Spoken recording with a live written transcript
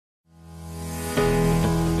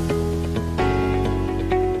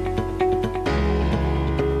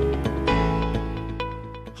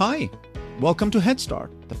Hi, welcome to Head Start,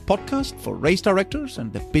 the podcast for race directors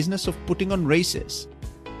and the business of putting on races.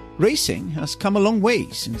 Racing has come a long way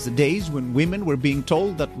since the days when women were being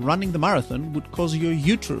told that running the marathon would cause your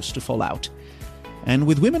uterus to fall out. And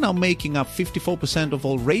with women now making up 54% of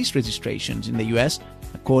all race registrations in the US,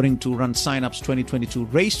 according to RunSignup's 2022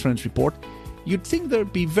 RaceTrends report, you'd think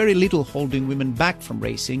there'd be very little holding women back from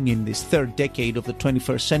racing in this third decade of the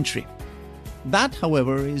 21st century. That,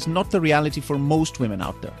 however, is not the reality for most women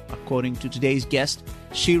out there, according to today's guest,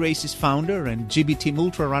 SheRACES founder and GB Team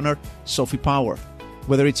ultrarunner Sophie Power.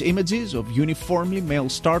 Whether it's images of uniformly male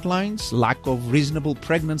start lines, lack of reasonable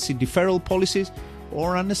pregnancy deferral policies,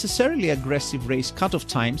 or unnecessarily aggressive race cutoff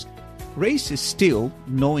times, races still,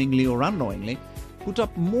 knowingly or unknowingly, put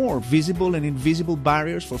up more visible and invisible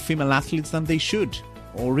barriers for female athletes than they should,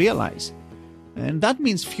 or realize. And that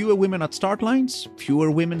means fewer women at start lines, fewer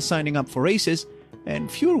women signing up for races, and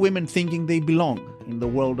fewer women thinking they belong in the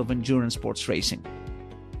world of endurance sports racing.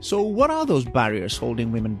 So what are those barriers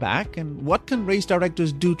holding women back, and what can race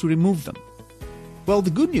directors do to remove them? Well, the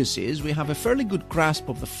good news is we have a fairly good grasp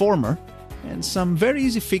of the former, and some very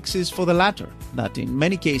easy fixes for the latter, that in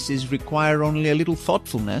many cases require only a little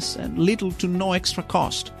thoughtfulness and little to no extra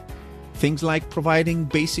cost. Things like providing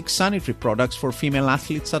basic sanitary products for female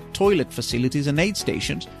athletes at toilet facilities and aid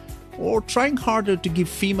stations, or trying harder to give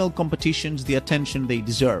female competitions the attention they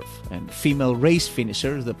deserve, and female race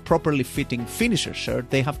finishers the properly fitting finisher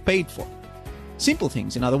shirt they have paid for. Simple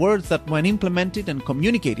things, in other words, that when implemented and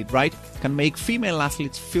communicated right, can make female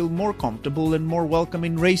athletes feel more comfortable and more welcome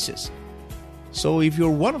in races. So if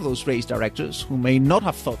you're one of those race directors who may not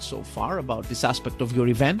have thought so far about this aspect of your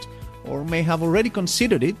event, or may have already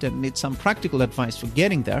considered it and need some practical advice for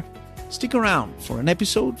getting there, stick around for an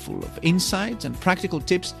episode full of insights and practical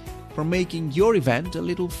tips for making your event a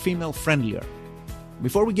little female-friendlier.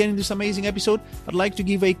 Before we get into this amazing episode, I'd like to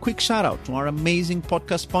give a quick shout-out to our amazing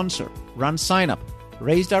podcast sponsor, RunSignup,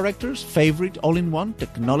 race directors' favorite all-in-one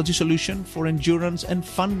technology solution for endurance and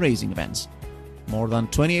fundraising events. More than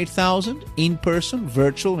 28,000 in-person,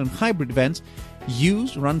 virtual, and hybrid events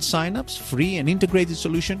use RunSignup's free and integrated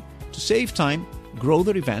solution to save time, grow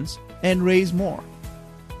their events, and raise more.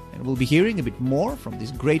 And we'll be hearing a bit more from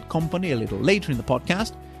this great company a little later in the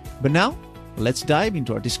podcast. But now, let's dive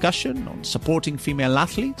into our discussion on supporting female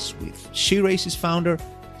athletes with SheRACES founder,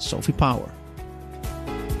 Sophie Power.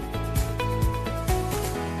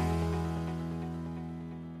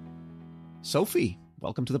 Sophie,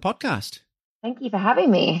 welcome to the podcast. Thank you for having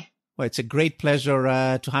me. Well, it's a great pleasure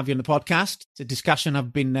to have you on the podcast. It's a discussion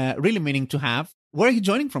I've been really meaning to have. Where are you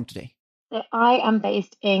joining from today? So I am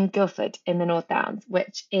based in Guildford in the North Downs,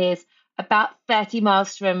 which is about 30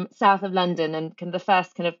 miles from south of London and kind of the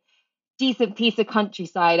first kind of decent piece of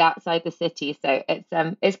countryside outside the city. So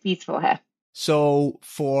it's peaceful here. So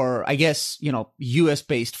for, I guess,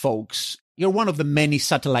 US-based folks, you're one of the many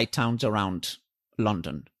satellite towns around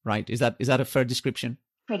London, right? Is that a fair description?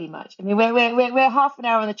 Pretty much. I mean, we're half an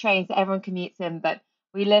hour on the train, so everyone commutes in, but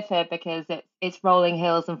we live here because it's rolling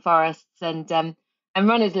hills and forests, and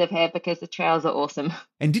runners live here because the trails are awesome.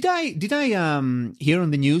 And did I hear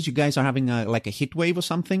on the news you guys are having a heat wave or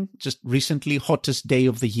something? Just recently, hottest day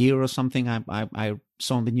of the year or something? I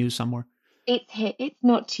saw on the news somewhere. It's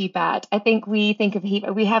not too bad. I think we think of heat.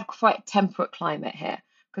 We have quite temperate climate here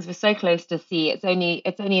because we're so close to the sea. It's only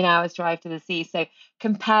an hour's drive to the sea. So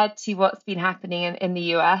compared to what's been happening in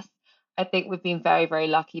the US, I think we've been very, very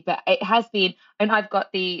lucky. But it has been, and I've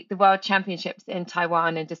got the World Championships in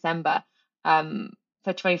Taiwan in December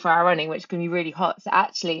for 24-hour running, which can be really hot. So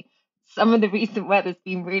actually, some of the recent weather's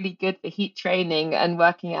been really good for heat training and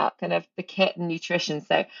working out kind of the kit and nutrition.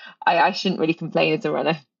 So I shouldn't really complain as a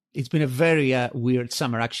runner. It's been a very weird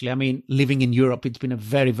summer, actually. I mean, living in Europe, it's been a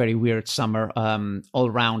very, very weird summer all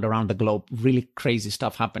around the globe. Really crazy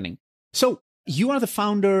stuff happening. So you are the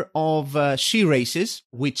founder of SheRACES,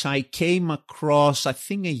 which I came across, I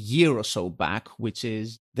think, a year or so back, which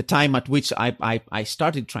is the time at which I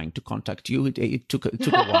started trying to contact you. It took a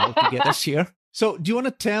while to get us here. So do you want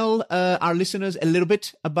to tell our listeners a little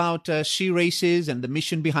bit about SheRACES and the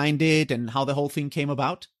mission behind it and how the whole thing came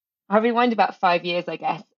about? I'll rewind about 5 years, I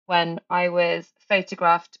guess, when I was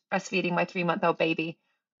photographed breastfeeding my 3-month-old baby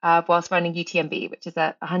whilst running UTMB, which is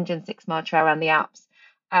a 106-mile trail around the Alps.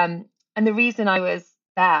 And the reason I was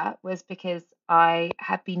there was because I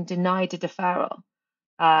had been denied a deferral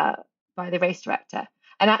by the race director.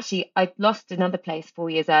 And actually, I lost another place 4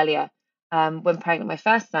 years earlier when pregnant with my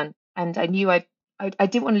first son. And I knew I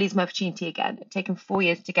didn't want to lose my opportunity again. It had taken 4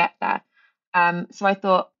 years to get there. So I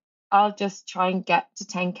thought, I'll just try and get to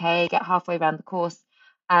 10K, get halfway around the course.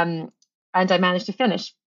 And I managed to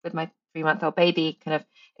finish with my 3-month-old baby, kind of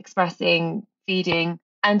expressing, feeding.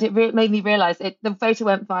 And it made me realize the photo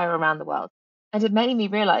went viral around the world. And it made me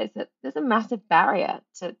realize that there's a massive barrier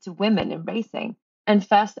to women in racing. And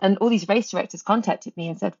all these race directors contacted me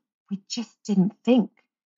and said, we just didn't think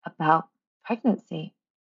about pregnancy.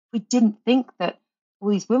 We didn't think that all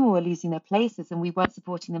these women were losing their places and we weren't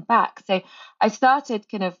supporting them back. So I started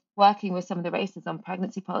kind of working with some of the races on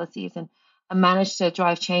pregnancy policies, and I managed to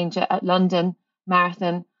drive change at London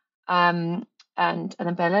Marathon, and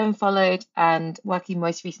then Berlin followed, and working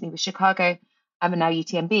most recently with Chicago, and now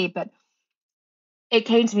UTMB. But it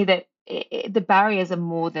came to me that the barriers are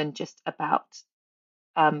more than just about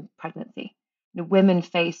pregnancy. Women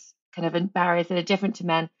face kind of barriers that are different to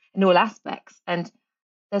men in all aspects, and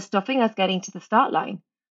they're stopping us getting to the start line.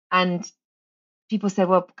 And people say,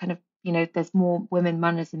 well, kind of, there's more women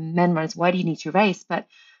runners than men runners. Why do you need to race? But,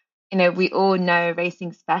 we all know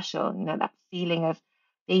racing's special, that feeling of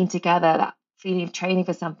being together, that feeling of training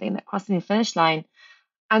for something, that crossing the finish line.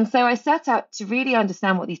 And so I set out to really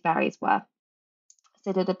understand what these barriers were.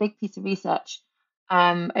 So I did a big piece of research,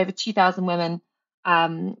 over 2,000 women,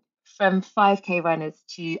 from 5K runners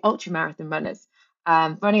to ultramarathon runners,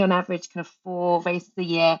 running on average kind of 4 races a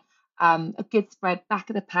year, a good spread, back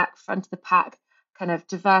of the pack, front of the pack, kind of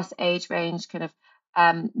diverse age range, kind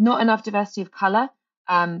of not enough diversity of colour,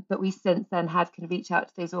 but we since then had kind of reached out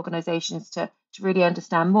to those organisations to really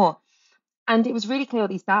understand more. And it was really clear what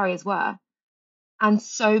these barriers were, and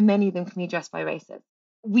so many of them can be addressed by races.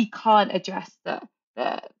 We can't address the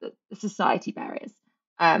society barriers.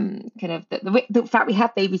 Kind of the fact we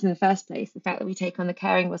have babies in the first place, the fact that we take on the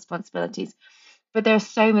caring responsibilities, but there are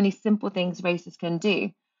so many simple things races can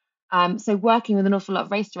do. So working with an awful lot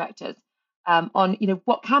of race directors on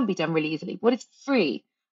what can be done really easily, what is free,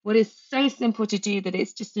 what is so simple to do that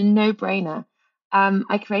it's just a no-brainer.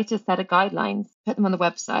 I created a set of guidelines, put them on the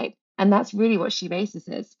website, and that's really what SheRACES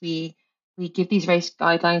is. We give these race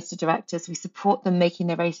guidelines to directors. We support them making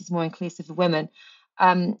their races more inclusive of women.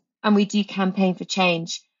 And we do campaign for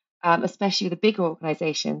change, especially with the bigger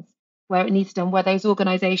organisations where it needs done, where those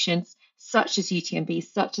organisations such as UTMB,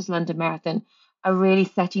 such as London Marathon, are really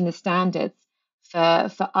setting the standards for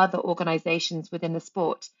other organisations within the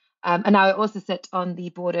sport. And now I also sit on the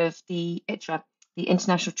board of the ITRA, the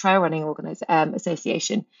International Trail Running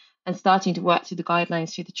Association, and starting to work through the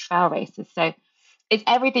guidelines through the trail races. So it's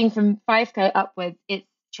everything from 5K upwards. It's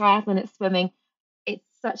triathlon, it's swimming. It's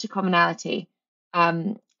such a commonality.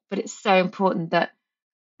 But it's so important that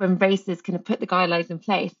when races kind of put the guidelines in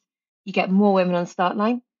place, you get more women on the start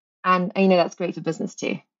line. And that's great for business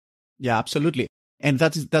too. Yeah, absolutely. And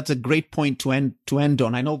that's a great point to end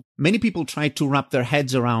on. I know many people try to wrap their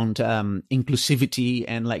heads around inclusivity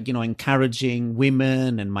and encouraging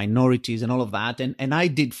women and minorities and all of that. And I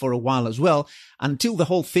did for a while as well, until the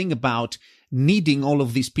whole thing about needing all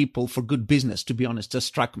of these people for good business, to be honest, just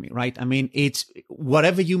struck me, right? I mean, it's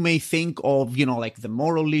whatever you may think of, the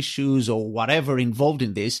moral issues or whatever involved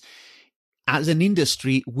in this, as an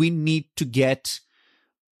industry, we need to just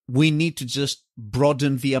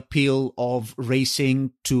broaden the appeal of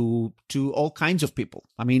racing to all kinds of people.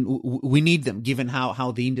 I mean, we need them, given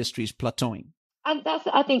how the industry is plateauing. And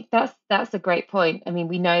I think that's a great point. I mean,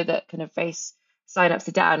 we know that kind of race signups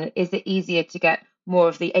are down. Is it easier to get more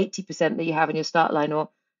of the 80% that you have in your start line, or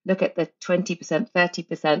look at the 20%,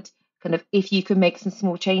 30%, kind of if you can make some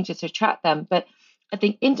small changes to attract them? But I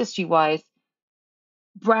think industry-wise,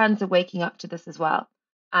 brands are waking up to this as well.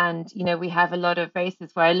 And, we have a lot of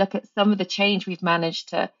races where I look at some of the change we've managed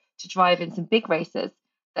to drive in some big races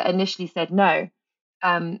that initially said no.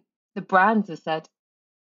 The brands have said,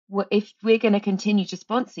 well, if we're going to continue to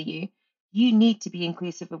sponsor you, you need to be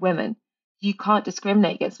inclusive of women. You can't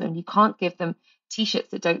discriminate against women. You can't give them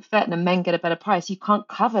T-shirts that don't fit and the men get a better price. You can't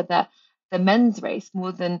cover the men's race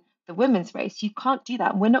more than the women's race. You can't do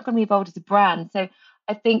that. And we're not going to be involved as a brand. So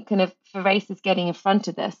I think kind of for races getting in front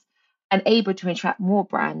of this and able to attract more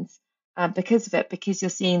brands because of it, because you're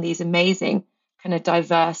seeing these amazing kind of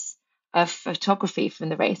diverse photography from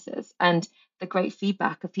the races and the great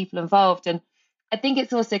feedback of people involved. And I think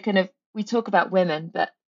it's also kind of, we talk about women, but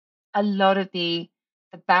a lot of the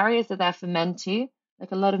barriers are there for men too.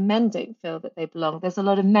 Like a lot of men don't feel that they belong. There's a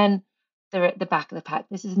lot of men that are at the back of the pack.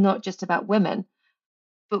 This is not just about women,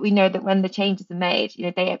 but we know that when the changes are made,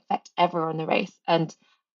 they affect everyone in the race, and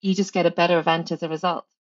you just get a better event as a result.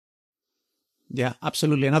 Yeah,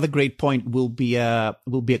 absolutely. Another great point we'll be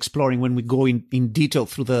exploring when we go in detail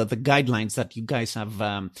through the guidelines that you guys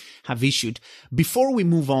have issued. Before we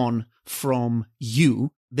move on from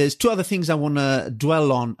you, there's two other things I want to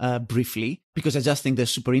dwell on briefly, because I just think they're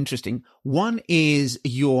super interesting. One is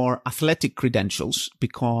your athletic credentials,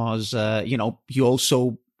 because, you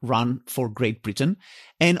also run for Great Britain,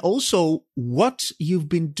 and also what you've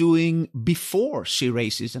been doing before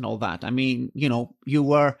SheRACES and all that. I mean, you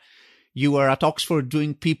were at Oxford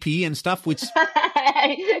doing PP and stuff, which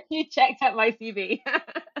you checked out my CV.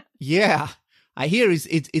 yeah, I hear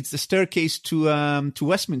it's the staircase to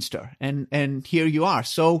Westminster, and here you are.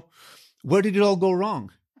 So where did it all go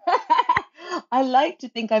wrong? I like to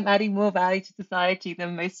think I'm adding more value to society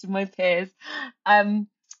than most of my peers.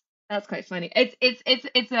 That's quite funny.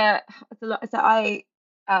 It's a lot. So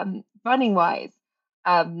running wise,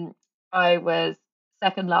 I was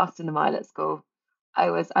second last in the mile at school.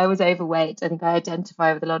 I was overweight. I think I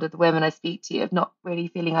identify with a lot of the women I speak to of not really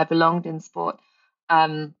feeling I belonged in sport.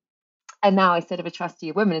 Um, and now I sit of a trustee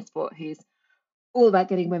of women in sport who's all about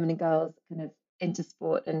getting women and girls kind of into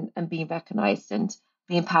sport and being recognised and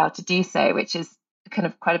being empowered to do so, which is kind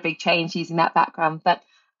of quite a big change using that background. But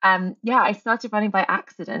I started running by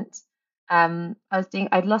accident. I'd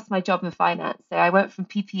lost my job in finance, so I went from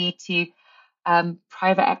PPE to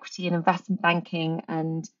private equity and investment banking,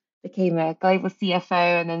 and became a global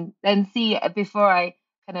CFO, and then see before I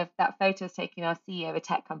kind of that photo was taken, our CEO of a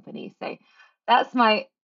tech company. So that's my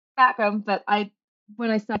background. But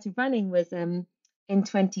when I started running was in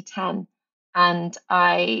 2010, and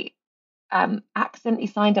I accidentally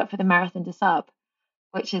signed up for the Marathon des Sables,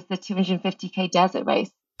 which is the 250k desert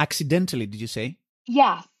race. Accidentally, did you say?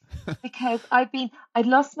 Yes, because I'd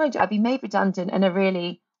lost my job, I'd been made redundant in a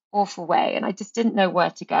really awful way, and I just didn't know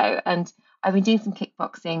where to go. And I've been doing some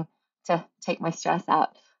kickboxing to take my stress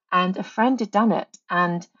out. And a friend had done it.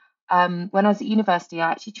 And when I was at university, I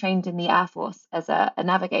actually trained in the Air Force as a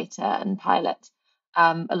navigator and pilot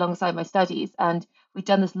alongside my studies. And we'd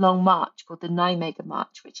done this long march called the Nijmegen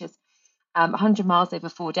March, which is 100 miles over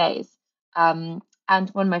 4 days. And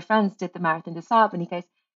one of my friends did the Marathon des Sables, and he goes,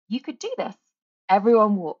 "You could do this.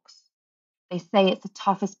 Everyone walks. They say it's the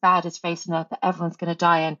toughest, baddest race on earth that everyone's going to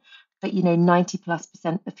die in, but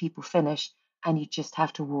 90+% of people finish, and you just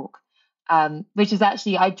have to walk." Which is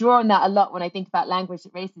actually, I draw on that a lot when I think about language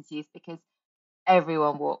that races use, because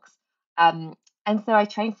everyone walks. And so I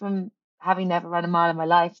trained from having never run a mile in my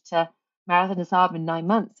life to Marathon des Sables in 9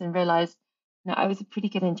 months, and realized I was a pretty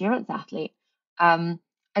good endurance athlete.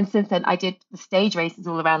 And since then, I did the stage races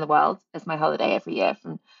all around the world as my holiday every year,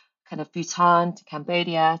 from kind of Bhutan to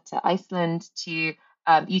Cambodia to Iceland to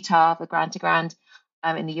Utah, the Grand to Grand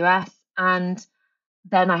in the US. And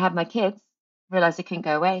then I had my kids, realized I couldn't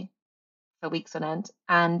go away for weeks on end,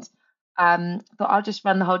 and thought I'll just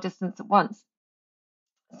run the whole distance at once.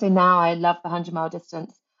 So now I love the 100-mile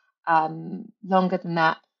distance, longer than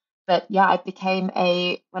that. But yeah,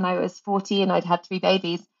 when I was 40 and I'd had 3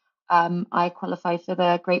 babies, I qualified for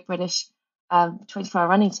the Great British 24-hour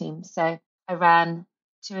running team. So I ran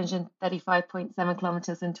 235.7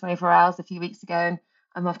 kilometers in 24 hours a few weeks ago, and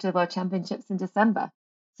I'm off to the World Championships in December.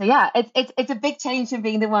 So yeah, it's a big change from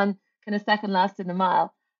being the one kind of second last in the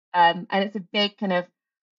mile. And it's a big kind of,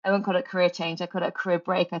 I won't call it career change, I call it a career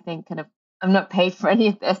break. I think kind of, I'm not paid for any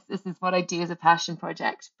of this. This is what I do as a passion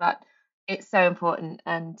project, but it's so important.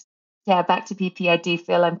 And yeah, back to PP, I do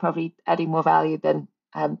feel I'm probably adding more value than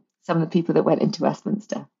some of the people that went into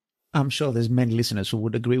Westminster. I'm sure there's many listeners who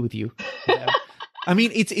would agree with you. I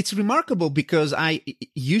mean, it's remarkable, because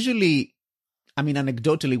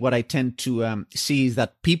anecdotally, what I tend to see is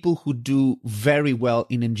that people who do very well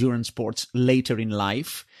in endurance sports later in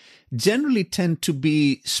life generally tend to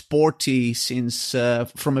be sporty since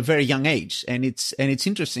from a very young age. And it's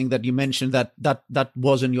interesting that you mentioned that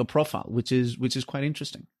wasn't your profile, which is quite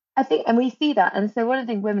interesting. I think, and we see that. And so one of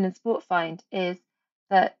the things women in sport find is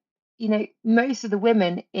that, most of the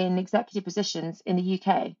women in executive positions in the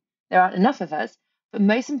UK, there aren't enough of us, but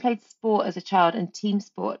most of them played sport as a child and team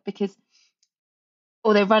sport, because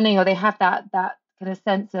or they're running, or they have that kind of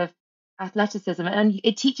sense of athleticism, and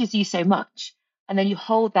it teaches you so much, and then you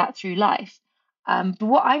hold that through life. But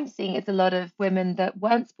what I'm seeing is a lot of women that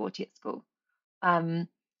weren't sporty at school, but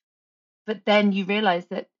then you realize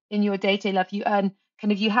that in your day-to-day life, you earn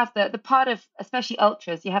kind of, you have the part of, especially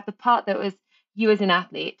ultras, you have the part that was you as an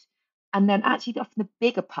athlete, and then actually often the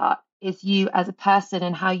bigger part is you as a person,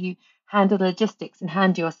 and how you handle the logistics and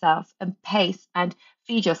handle yourself and pace and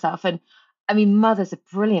feed yourself. And I mean, mothers are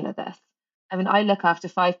brilliant at this. I mean, I look after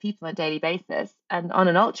 5 people on a daily basis, and on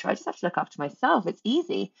an ultra, I just have to look after myself. It's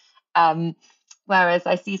easy. Whereas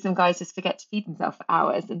I see some guys just forget to feed themselves for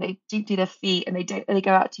hours, and they do their feet, and they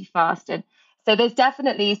go out too fast. And so there's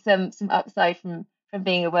definitely some upside from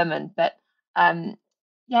being a woman. But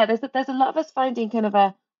yeah, there's a lot of us finding kind of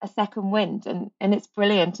a second wind, and it's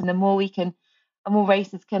brilliant. And the more we can, and more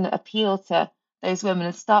races can appeal to those women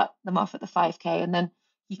and start them off at the 5K, and then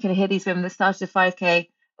you can hear these women that started a 5K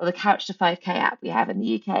or the Couch to 5K app we have in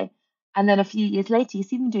the UK, and then a few years later you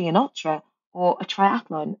see them doing an ultra or a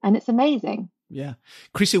triathlon, and it's amazing. Yeah.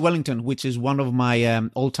 Chrissy Wellington, which is one of my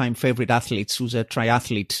all-time favorite athletes, who's a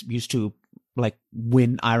triathlete, used to like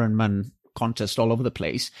win Ironman contest all over the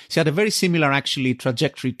place. She had a very similar actually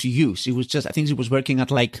trajectory to you. She was just, I think she was working at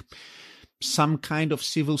like some kind of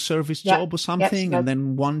civil service job or something. And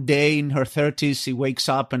then one day in her 30s, she wakes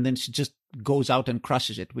up and then she just goes out and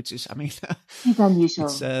crushes it, which is, I mean, she's unusual.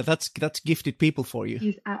 That's gifted people for you.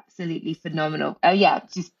 She's absolutely phenomenal. Oh yeah,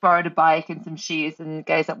 she's borrowed a bike and some shoes and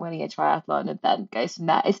goes up winning a triathlon and then goes from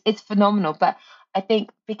there. It's phenomenal. But I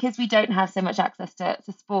think because we don't have so much access to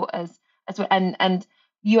sport as and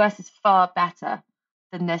US is far better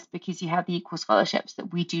than this because you have the equal scholarships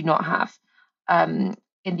that we do not have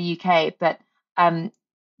in the UK. But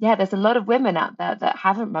yeah, there's a lot of women out there that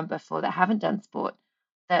haven't run before, that haven't done sport,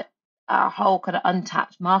 that are a whole kind of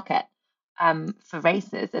untapped market for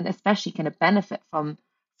races, and especially kind of benefit from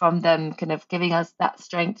them kind of giving us that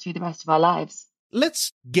strength through the rest of our lives.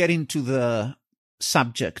 Let's get into the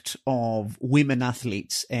subject of women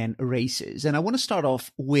athletes and races. And I want to start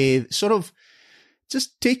off with sort of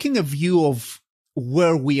just taking a view of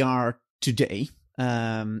where we are today.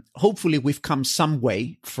 Hopefully we've come some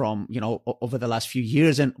way from, over the last few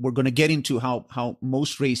years, and we're going to get into how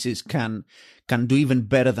most races can do even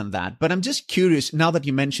better than that. But I'm just curious, now that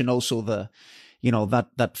you mentioned also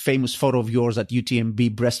that famous photo of yours at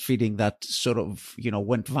UTMB breastfeeding that sort of,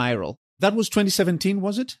 went viral. That was 2017,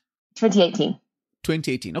 was it? 2018.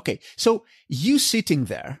 2018. Okay. So you sitting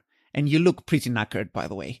there, and you look pretty knackered, by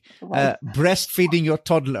the way, breastfeeding your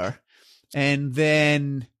toddler, and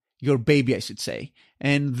then your baby, I should say.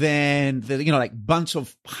 And then, bunch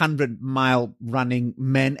of 100-mile running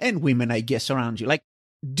men and women, I guess, around you. Like,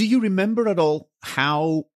 do you remember at all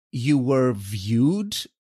how you were viewed?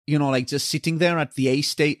 Just sitting there at the aid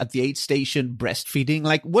station breastfeeding?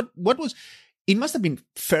 Like, what was, it must have been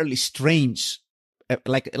fairly strange,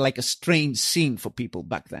 like a strange scene for people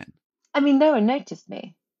back then. I mean, no one noticed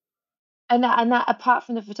me. And that apart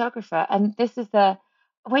from the photographer, and this is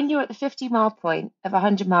when you're at the 50-mile point of a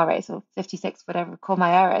 100-mile race, or 56, whatever, call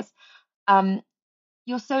my errors,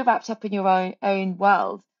 you're so wrapped up in your own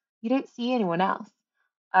world, you don't see anyone else.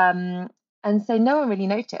 And so no one really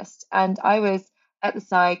noticed. And I was at the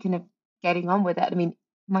side kind of getting on with it. I mean,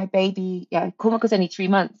 my baby, Cormac was only 3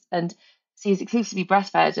 months, and so he was exclusively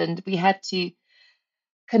breastfed, and we had to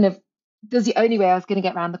kind of, that was the only way I was going to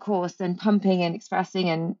get around the course, and pumping and expressing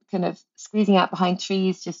and kind of squeezing out behind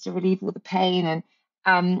trees just to relieve all the pain.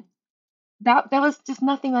 And that there was just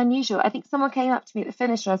nothing unusual. I think someone came up to me at the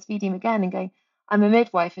finish when I was feeding him again and going, "I'm a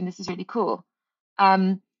midwife and this is really cool."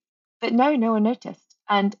 But no one noticed.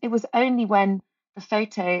 And it was only when the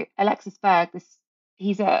photo, Alexis Berg,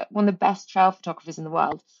 he's one of the best trail photographers in the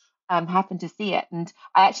world, happened to see it. And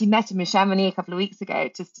I actually met him in Chamonix a couple of weeks ago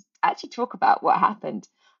just to actually talk about what happened.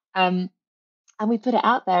 And we put it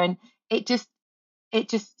out there, and it just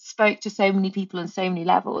spoke to so many people on so many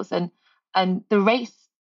levels. And the race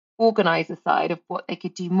organizer side of what they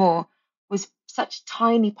could do more was such a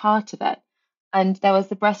tiny part of it. And there was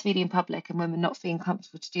the breastfeeding in public and women not feeling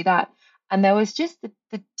comfortable to do that. And there was just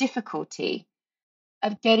the difficulty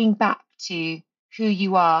of getting back to who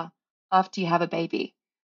you are after you have a baby,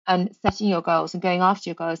 and setting your goals and going after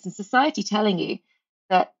your goals, and society telling you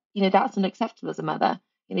that, that's unacceptable as a mother.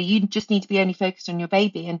 You just need to be only focused on your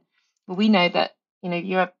baby. And we know that,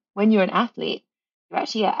 when you're an athlete, you're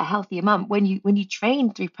actually a healthier mum. When you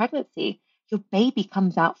train through pregnancy, your baby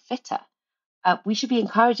comes out fitter. We should be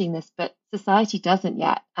encouraging this, but society doesn't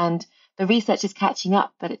yet. And the research is catching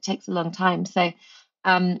up, but it takes a long time. So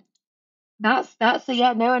no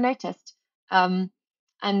one noticed. And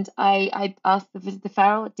I asked the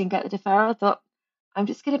deferral, didn't get the deferral. I thought, I'm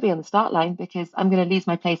just going to be on the start line because I'm going to lose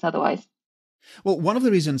my place otherwise. Well, one of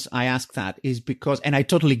the reasons I ask that is because, and I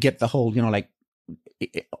totally get the whole, on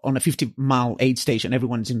a 50-mile aid station,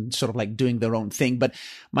 everyone's in sort of like doing their own thing. But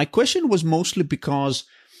my question was mostly because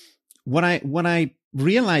what I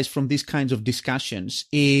realized from these kinds of discussions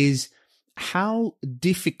is how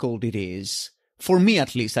difficult it is, for me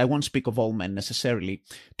at least, I won't speak of all men necessarily,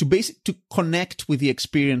 to connect with the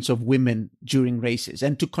experience of women during races,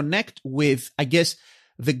 and to connect with, I guess,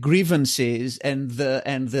 the grievances and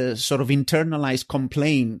the sort of internalized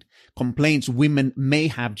complaints women may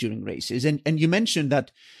have during races. And you mentioned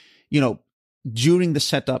that, during the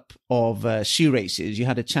setup of SheRACES, you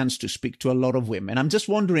had a chance to speak to a lot of women. I'm just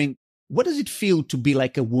wondering, What does it feel to be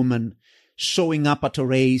like a woman showing up at a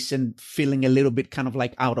race and feeling a little bit kind of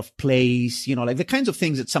like out of place, like the kinds of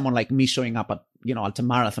things that someone like me showing up at, ultra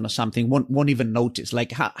marathon or something won't even notice?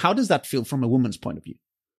 Like, how does that feel from a woman's point of view?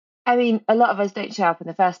 I mean, a lot of us don't show up in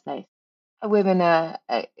the first place. Women are,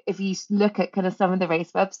 if you look at kind of some of the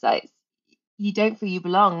race websites, you don't feel you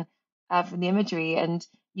belong from the imagery, and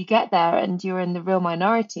you get there and you're in the real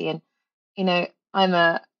minority. And, I'm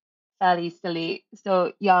a fairly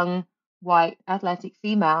still young, white, athletic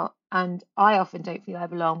female, and I often don't feel I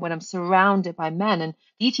belong when I'm surrounded by men. And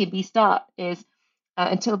the UTMB start is,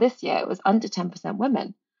 until this year, it was under 10%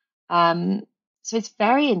 women. So it's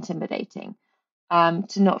very intimidating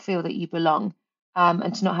to not feel that you belong,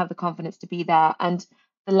 and to not have the confidence to be there. And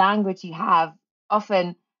the language you have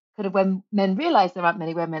often kind of, when men realize there aren't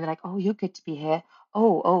many women, they're like, oh, you're good to be here.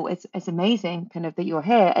 Oh, it's amazing kind of that you're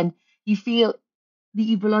here. And you feel that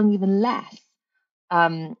you belong even less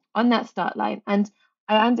on that start line. And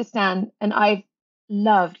I understand, and I've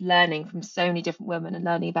loved learning from so many different women and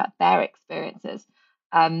learning about their experiences.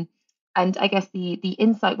 And I guess the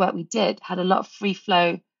insight work we did had a lot of free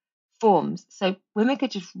flow forms, so women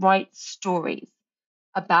could just write stories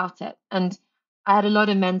about it. And I had a lot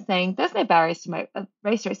of men saying, "There's no barriers to my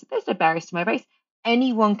race. There's no barriers to my race.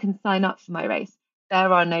 Anyone can sign up for my race.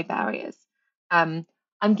 There are no barriers.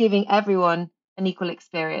 I'm giving everyone an equal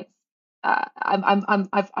experience.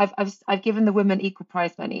 I've given the women equal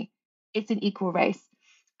prize money. It's an equal race."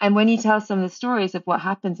 And when you tell some of the stories of what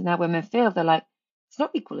happens and how women feel, they're like, it's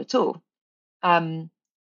not equal at all.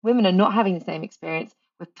 Women are not having the same experience.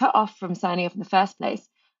 We're put off from signing up in the first place,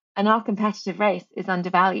 and our competitive race is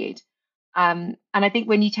undervalued. And I think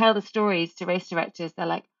when you tell the stories to race directors, they're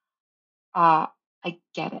like, I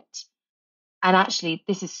get it. And actually,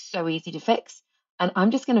 this is so easy to fix. And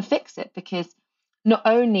I'm just going to fix it because not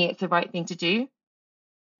only it's the right thing to do,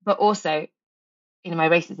 but also, my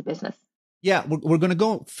race is a business. Yeah, we're going to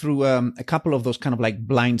go through a couple of those kind of like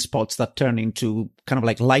blind spots that turn into kind of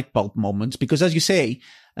like light bulb moments, because as you say,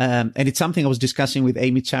 and it's something I was discussing with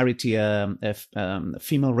Amy Charity, a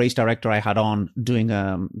female race director I had on doing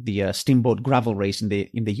the Steamboat gravel race in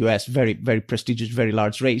the US, very, very prestigious, very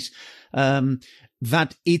large race.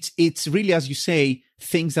 That it's really, as you say,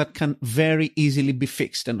 things that can very easily be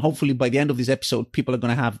fixed. And hopefully by the end of this episode, people are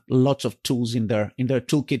going to have lots of tools in their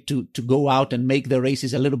toolkit to go out and make their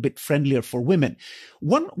races a little bit friendlier for women.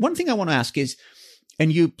 One thing I want to ask is,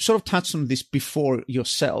 and you sort of touched on this before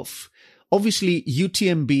yourself, obviously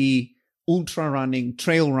UTMB, ultra running,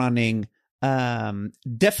 trail running,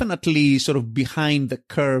 definitely sort of behind the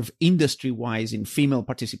curve industry wise in female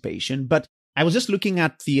participation. But I was just looking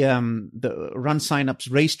at the RunSignup's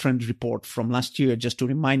RaceTrends report from last year just to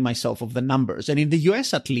remind myself of the numbers. And in the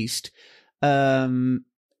US, at least, a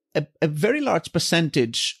very large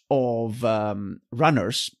percentage of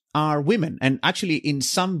runners are women. And actually in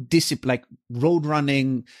some discipline, like road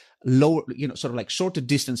running, lower, sort of like shorter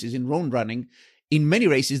distances in road running, in many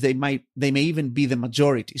races, they may even be the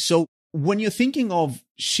majority. So when you're thinking of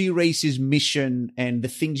SheRACES' mission and the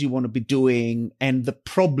things you want to be doing and the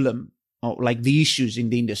problem, or like the issues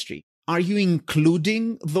in the industry, are you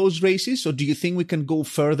including those races? Or do you think we can go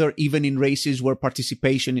further even in races where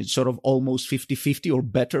participation is sort of almost 50-50 or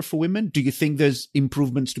better for women? Do you think there's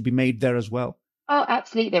improvements to be made there as well? Oh,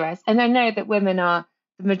 absolutely there is. And I know that women are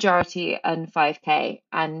the majority in 5K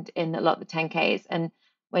and in a lot of the 10Ks. And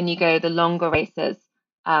when you go the longer races,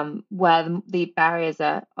 where the barriers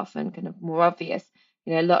are often kind of more obvious,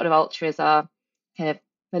 a lot of ultras are kind of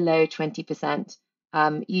below 20%.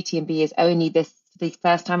 UTMB is only the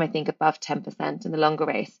first time, I think, above 10% in the longer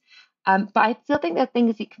race. But I still think there are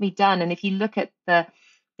things that can be done. And if you look at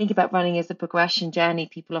think about running as a progression journey,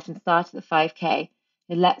 people often start at the 5K.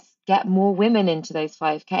 And let's get more women into those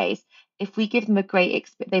 5Ks. If we give them a great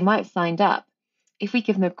experience, they might have signed up. If we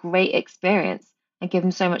give them a great experience and give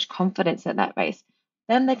them so much confidence at that race,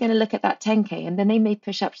 then they're going to look at that 10K and then they may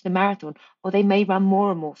push up to the marathon, or they may run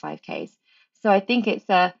more and more 5Ks. So I think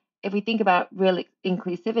if we think about real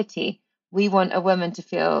inclusivity, we want a woman to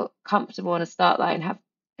feel comfortable on a start line, have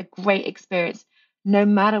a great experience, no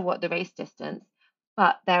matter what the race distance.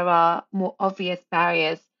 But there are more obvious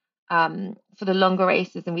barriers for the longer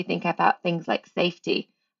races, and we think about things like safety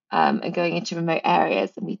and going into remote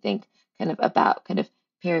areas, and we think about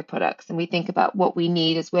period products, and we think about what we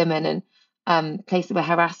need as women and places where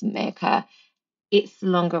harassment may occur. It's the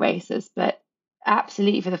longer races, but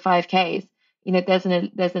absolutely for the 5Ks. There's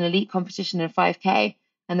an elite competition in 5K,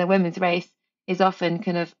 and the women's race is often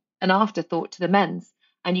kind of an afterthought to the men's,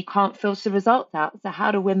 and you can't filter the results out. So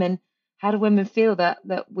how do women feel that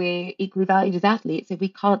we're equally valued as athletes if we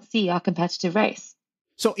can't see our competitive race?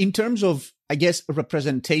 So in terms of, I guess,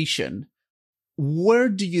 representation, where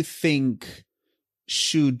do you think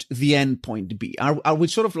should the end point be? Are we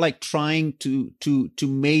sort of like trying to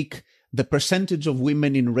make the percentage of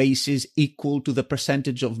women in races equal to the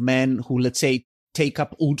percentage of men who, let's say, take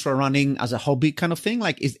up ultra running as a hobby kind of thing?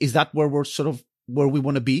 Like, is that where we're sort of where we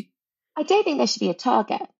want to be? I don't think there should be a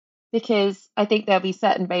target, because I think there'll be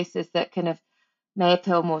certain races that kind of may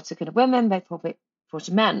appeal more to kind of women, may probably more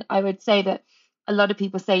to men. I would say that a lot of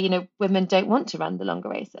people say, women don't want to run the longer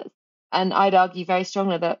races. And I'd argue very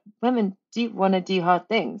strongly that women do want to do hard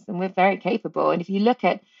things, and we're very capable. And if you look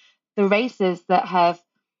at the races that have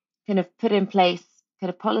kind of put in place kind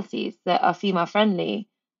of policies that are female friendly,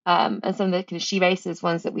 and some of the kind of SheRACES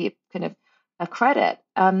ones that we kind of accredit,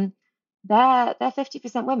 they're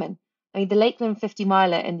 50% women. I mean, the Lakeland 50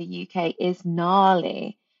 miler in the UK is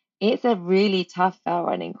gnarly. It's a really tough trail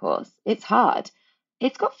running course. It's hard.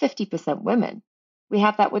 It's got 50% women. We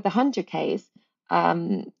have that with the 100Ks,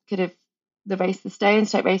 kind of the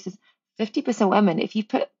stones type races, 50% women. If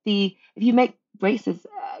you make races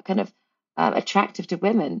kind of attractive to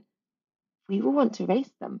women, we will want to race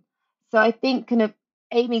them. So I think kind of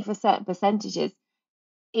aiming for certain percentages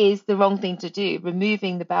is the wrong thing to do.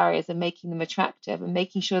 Removing the barriers and making them attractive, and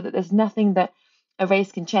making sure that there's nothing that a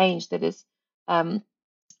race can change that is a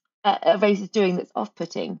race is doing that's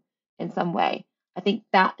off-putting in some way. I think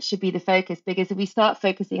that should be the focus, because if we start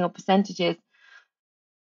focusing on percentages,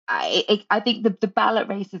 I think the ballot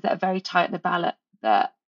races that are very tight at the ballot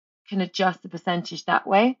that can adjust the percentage that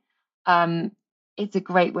way, it's a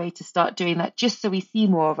great way to start doing that, just so we see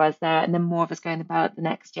more of us there and then more of us going to the ballot the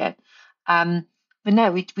next year. But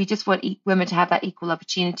no, we just want women to have that equal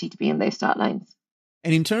opportunity to be in those start lines.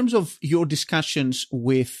 And in terms of your discussions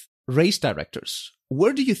with race directors,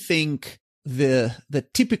 where do you think the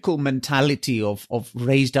typical mentality of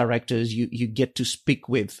race directors you get to speak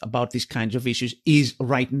with about these kinds of issues is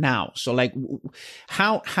right now? So like,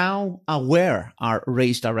 how aware are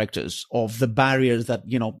race directors of the barriers that,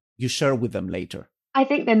 you share with them later? I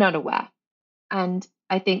think they're not aware. And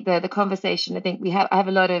I think the conversation, I think I have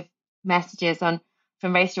a lot of messages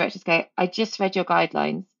from race directors go, I just read your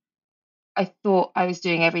guidelines. I thought I was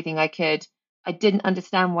doing everything I could. I didn't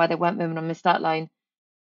understand why there weren't women on the start line.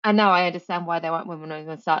 And now I understand why there weren't women on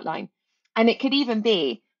the start line. And it could even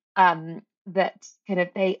be that kind of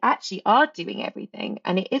they actually are doing everything,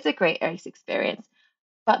 and it is a great race experience,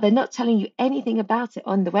 but they're not telling you anything about it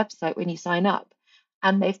on the website when you sign up.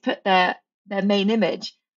 And they've put their main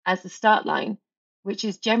image as the start line, which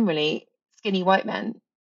is generally skinny white men.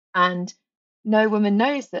 And no woman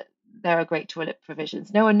knows that there are great toilet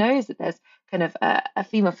provisions. No one knows that there's kind of a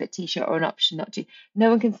female fit t-shirt or an option not to. No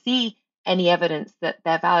one can see any evidence that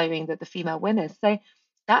they're valuing the female winners. So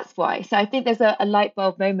that's why. So I think there's a light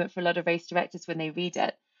bulb moment for a lot of race directors when they read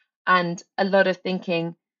it, and a lot of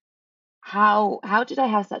thinking, how did I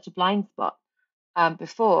have such a blind spot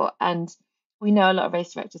before? And we know a lot of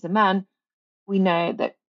race directors are men. We know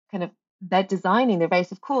that kind of they're designing the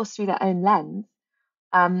race, of course, through their own lens.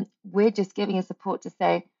 We're just giving a support to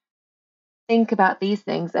say, think about these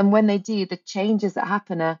things. And when they do, the changes that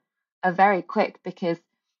happen are very quick, because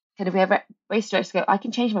kind of we have race directors go, I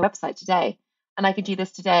can change my website today, and I can do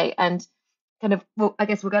this today. And kind of, well, I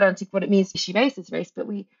guess we'll get on to what it means to SheRACES race, but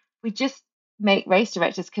we just make race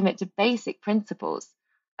directors commit to basic principles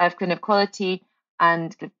of kind of quality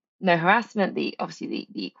and kind of no harassment, obviously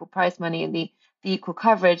the equal prize money and the equal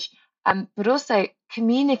coverage, but also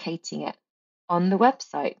communicating it on the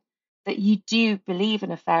website that you do believe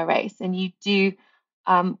in a fair race and you do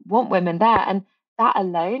want women there, and that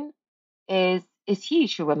alone is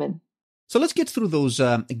huge for women. So let's get through those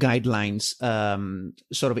guidelines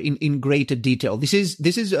sort of in greater detail. This is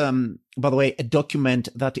by the way, a document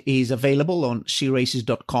that is available on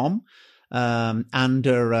SheRACES.com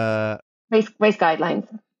under race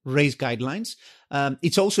guidelines. Race guidelines.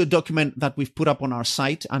 It's also a document that we've put up on our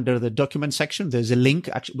site under the document section. There's a link.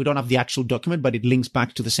 Actually, we don't have the actual document, but it links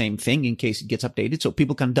back to the same thing in case it gets updated. So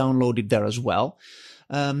people can download it there as well.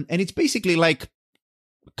 And it's basically like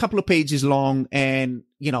a couple of pages long. And,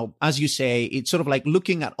 as you say, it's sort of like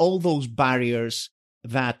looking at all those barriers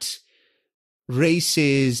that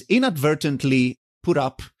races inadvertently put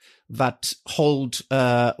up that hold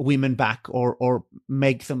women back or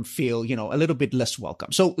make them feel, a little bit less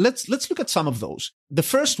welcome. So let's look at some of those. The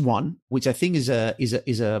first one, which I think is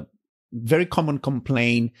a very common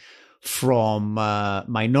complaint from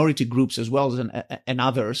minority groups as well as and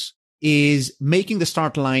others, is making the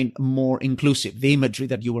start line more inclusive. The imagery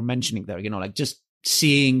that you were mentioning there, like just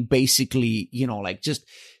seeing basically, like just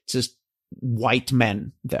white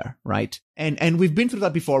men there, right? And we've been through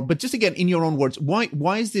that before, but just again, in your own words,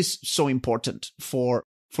 why is this so important for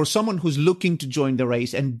someone who's looking to join the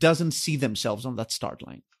race and doesn't see themselves on that start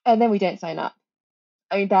line? And then we don't sign up.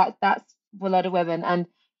 I mean, that's for a lot of women, and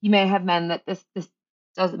you may have men that this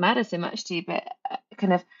doesn't matter so much to, but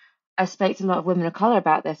kind of I spoke to a lot of women of color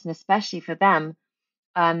about this, and especially for them,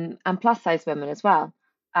 and plus size women as well.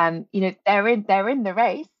 They're in the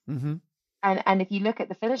race, Mm-hmm. and if you look at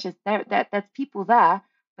the finishes, there's people there,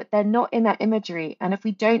 but they're not in that imagery. And if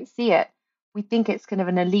we don't see it, we think it's kind of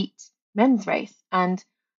an elite men's race, and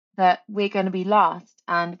that we're going to be last,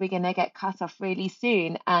 and we're going to get cut off really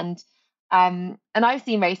soon. And I've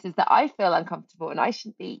seen races that I feel uncomfortable, and I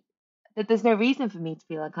shouldn't be. That there's no reason for me to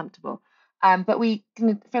feel uncomfortable. But we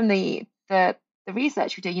can, from the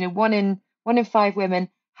research we do, one in five women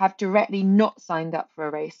have directly not signed up for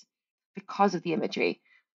a race because of the imagery,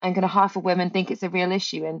 and kind of half of women think it's a real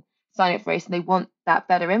issue and sign up for a race, and they want that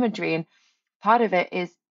better imagery. And part of it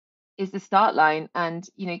is the start line, and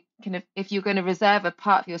kind of if you're going to reserve a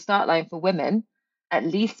part of your start line for women, at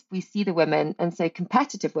least we see the women, and so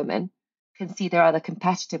competitive women can see there are other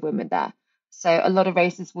competitive women there. So a lot of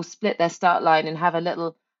races will split their start line and have a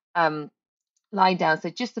little line down. So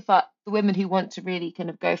just the women who want to really kind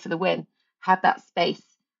of go for the win have that space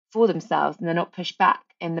for themselves, and they're not pushed back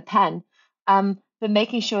in the pen. But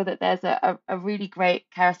making sure that there's a really great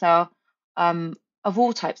carousel of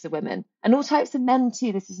all types of women and all types of men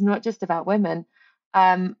too. This is not just about women,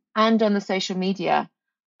 and on the social media,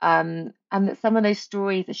 and that some of those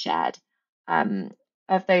stories are shared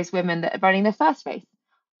of those women that are running their first race,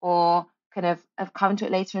 or kind of have come to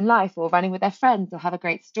it later in life, or running with their friends, or have a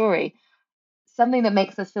great story. Something that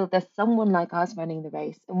makes us feel there's someone like us running the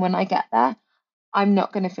race. And when I get there, I'm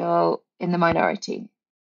not going to feel in the minority.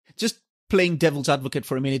 Just playing devil's advocate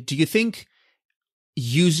for a minute, do you think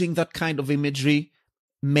using that kind of imagery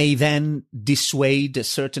may then dissuade a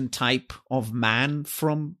certain type of man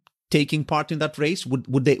from taking part in that race?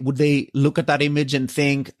 Would they look at that image and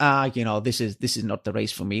think, this is not the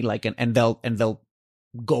race for me, like, and they'll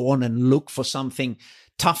go on and look for something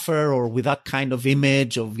tougher, or with that kind of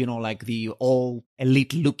image of, like the all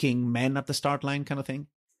elite looking men at the start line kind of thing?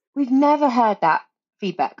 We've never heard that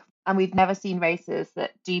feedback, and we've never seen races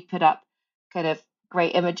that do put up kind of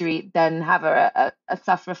great imagery then have a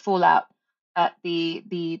suffer a fallout at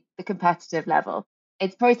the competitive level.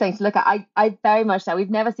 It's probably something to look at. I very much so. We've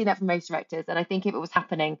never seen that from race directors, and I think if it was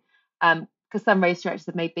happening, because some race directors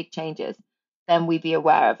have made big changes, then we'd be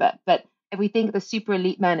aware of it. But if we think the super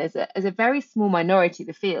elite men is a very small minority of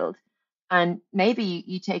the field, and maybe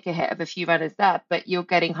you take a hit of a few runners there, but you're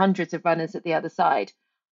getting hundreds of runners at the other side.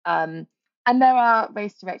 And there are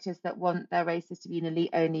race directors that want their races to be an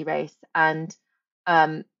elite only race, and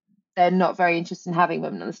they're not very interested in having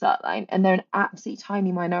women on the start line, and they're an absolutely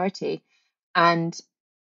tiny minority. And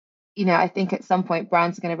I think at some point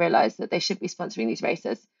brands are going to realize that they should be sponsoring these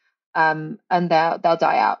races, and they'll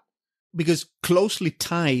die out. Because closely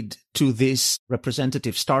tied to this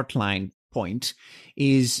representative start line point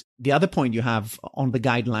is the other point you have on the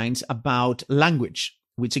guidelines about language,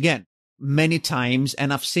 which again, many times,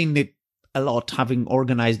 and I've seen it a lot having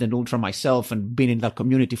organized an ultra myself and been in that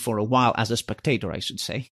community for a while as a spectator, I should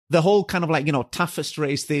say. The whole kind of like, toughest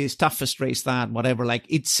race this, toughest race that, whatever, like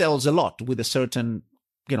it sells a lot with a certain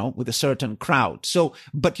crowd. So,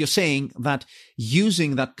 but you're saying that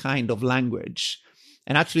using that kind of language,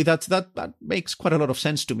 and actually that makes quite a lot of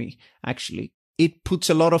sense to me, actually. It puts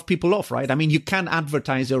a lot of people off, right? I mean, you can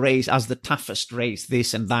advertise a race as the toughest race,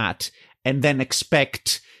 this and that, and then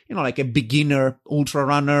expect, like a beginner ultra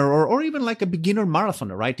runner or even like a beginner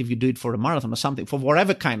marathoner, right? If you do it for a marathon or something, for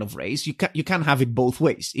whatever kind of race, you can have it both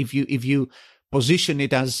ways. If you position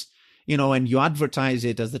it as, and you advertise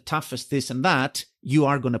it as the toughest this and that, you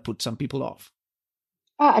are going to put some people off.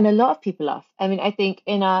 And a lot of people off. I mean, I think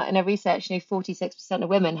in our research, 46% of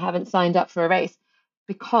women haven't signed up for a race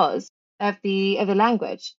because of the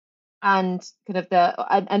language, and kind of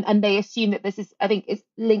and they assume that this is, I think it's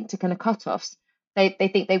linked to kind of cutoffs. They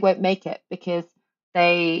think they won't make it because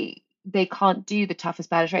they can't do the toughest,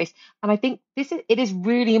 baddest race. And I think it is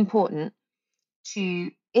really important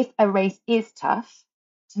to, if a race is tough,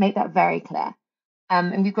 to make that very clear.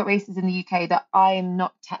 And we've got races in the UK that I am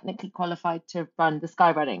not technically qualified to run the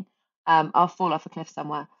sky running. I'll fall off a cliff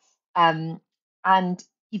somewhere. And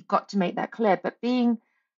you've got to make that clear. But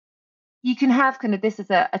you can have kind of this as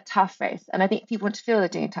a tough race. And I think people want to feel they're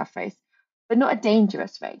doing a tough race, but not a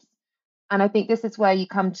dangerous race. And I think this is where you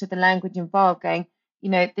come to the language involved going,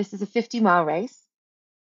 this is a 50-mile race.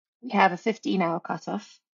 We have a 15-hour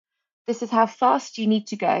cutoff. This is how fast you need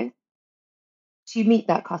to go to meet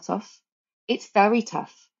that cutoff. It's very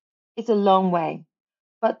tough. It's a long way,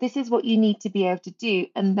 but this is what you need to be able to do.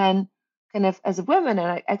 And then, kind of as a woman,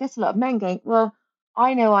 and I guess a lot of men going, well,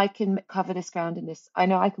 I know I can cover this ground in this, I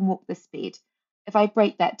know I can walk this speed. If I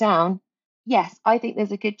break that down, yes, I think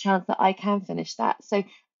there's a good chance that I can finish that. So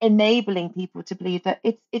enabling people to believe that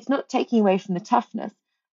it's not taking away from the toughness.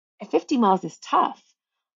 50 miles is tough.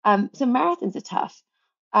 So marathons are tough.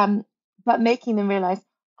 Um, but making them realize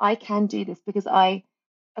I can do this because I've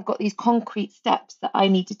got these concrete steps that I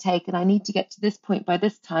need to take, and I need to get to this point by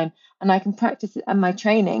this time, and I can practice it in my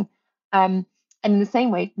training. And in the same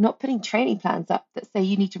way, not putting training plans up that say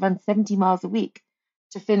you need to run 70 miles a week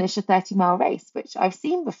to finish a 30-mile race, which I've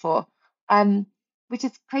seen before, which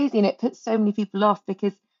is crazy. And it puts so many people off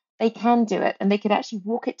because they can do it and they could actually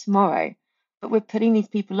walk it tomorrow. But we're putting these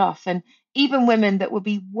people off. And even women that will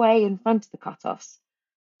be way in front of the cutoffs,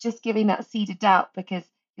 just giving that seed of doubt because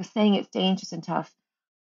you're saying it's dangerous and tough.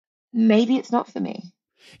 Maybe it's not for me.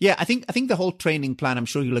 Yeah, I think the whole training plan, I'm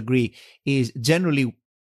sure you'll agree, is generally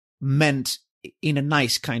meant in a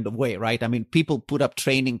nice kind of way, right? I mean, people put up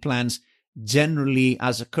training plans generally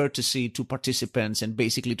as a courtesy to participants and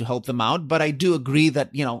basically to help them out. But I do agree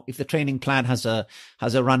that, if the training plan has a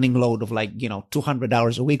running load of 200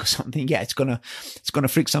 hours a week or something, yeah, it's gonna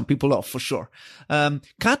freak some people off for sure.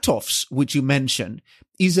 Cutoffs, which you mentioned,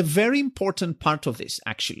 is a very important part of this,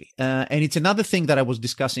 actually. And it's another thing that I was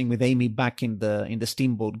discussing with Amy back in the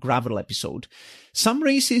Steamboat Gravel episode. Some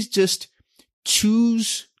races just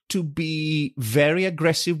choose to be very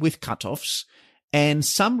aggressive with cutoffs, and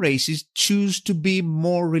some races choose to be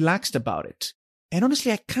more relaxed about it. And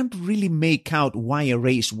honestly, I can't really make out why a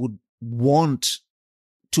race would want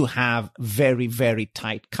to have very, very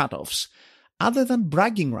tight cutoffs, other than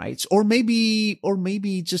bragging rights, or maybe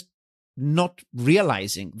just not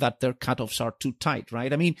realizing that their cutoffs are too tight,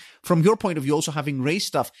 right? I mean, from your point of view, also having race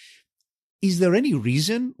stuff, is there any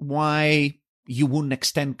reason why you wouldn't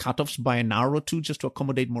extend cutoffs by an hour or two just to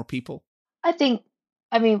accommodate more people?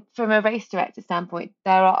 I mean, from a race director standpoint,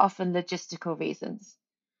 there are often logistical reasons.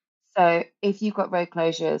 So if you've got road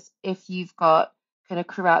closures, if you've got kind of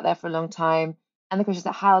crew out there for a long time, and the question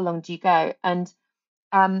is, how long do you go? And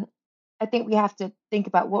I think we have to think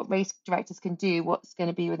about what race directors can do, what's going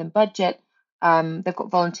to be within budget. They've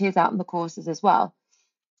got volunteers out on the courses as well.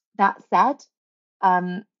 That said,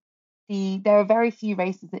 there are very few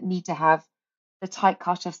races that need to have the tight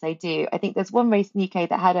cutoffs they do. I think there's one race in the UK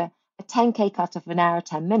that had a 10K cutoff of an hour,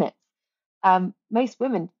 10 minutes. Most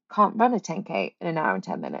women can't run a 10K in an hour and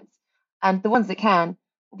 10 minutes. And the ones that can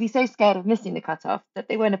will be so scared of missing the cutoff that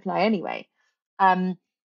they won't apply anyway. And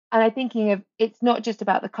I'm thinking of, it's not just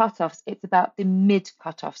about the cutoffs, it's about the mid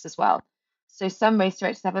cutoffs as well. So some race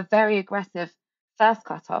directors have a very aggressive first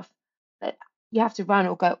cutoff that you have to run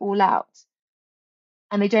or go all out,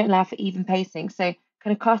 and they don't allow for even pacing. So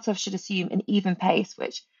kind of cutoff should assume an even pace,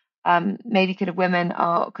 which maybe kind of women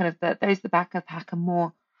are kind of those at the back of the pack are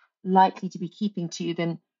more likely to be keeping to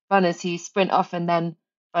than runners who sprint off and then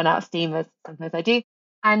run out of steam, as sometimes I do.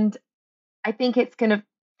 And I think it's kind of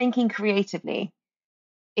thinking creatively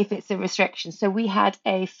if it's a restriction. So we had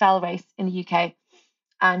a fell race in the UK,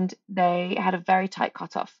 and they had a very tight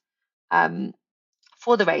cutoff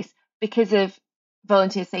for the race because of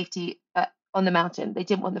volunteer safety on the mountain. They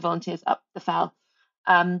didn't want the volunteers up the fell.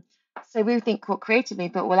 So we think quite creatively,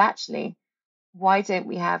 but well, actually, why don't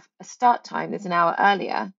we have a start time that's an hour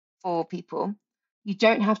earlier for people? You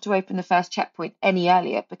don't have to open the first checkpoint any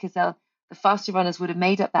earlier because the faster runners would have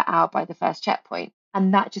made up that hour by the first checkpoint.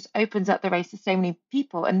 And that just opens up the race to so many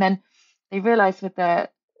people. And then they realized with the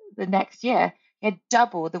next year, you had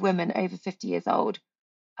double the women over 50 years old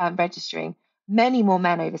registering, many more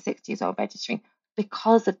men over 60 years old registering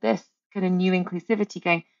because of this kind of new inclusivity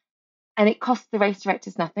going. And it cost the race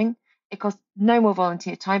directors nothing. It cost no more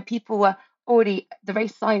volunteer time. People were already, the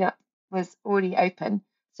race sign up was already open.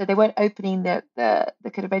 So they weren't opening the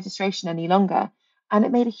kind of registration any longer. And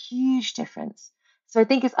it made a huge difference. So I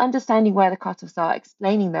think it's understanding where the cutoffs are,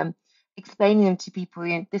 explaining them to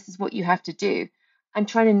people, this is what you have to do, and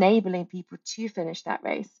trying to enabling people to finish that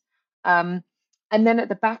race. And then at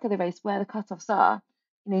the back of the race, where the cutoffs are,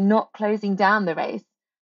 not closing down the race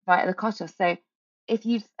right at the cutoff. So if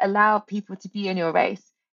you allow people to be in your race,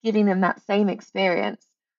 giving them that same experience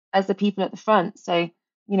as the people at the front, so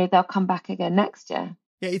they'll come back again next year.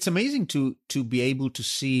 Yeah, it's amazing to be able to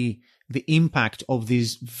see the impact of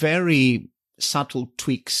these very subtle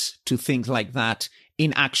tweaks to things like that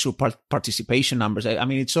in actual participation numbers. I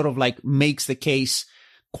mean, it sort of like makes the case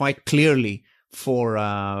quite clearly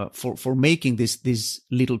for making these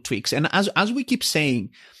little tweaks. And as we keep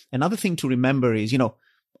saying, another thing to remember is,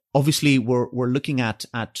 obviously we're looking at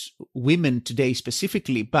women today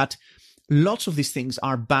specifically, but lots of these things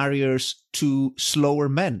are barriers to slower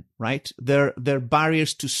men, right? They're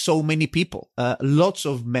barriers to so many people. Lots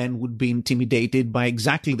of men would be intimidated by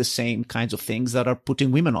exactly the same kinds of things that are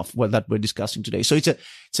putting women off, well, that we're discussing today. So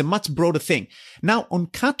it's a much broader thing. Now, on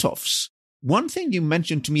cutoffs, one thing you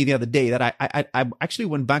mentioned to me the other day that I actually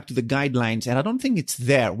went back to the guidelines, and I don't think it's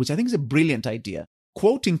there, which I think is a brilliant idea.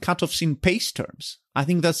 Quoting cutoffs in pace terms. I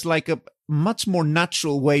think that's like a much more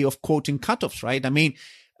natural way of quoting cutoffs, right? I mean,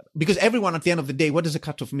 because everyone at the end of the day, what does a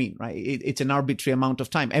cutoff mean, right? It's an arbitrary amount of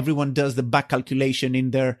time. Everyone does the back calculation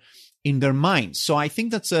in their minds. So I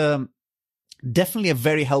think that's definitely a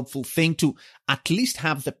very helpful thing to at least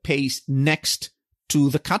have the pace next to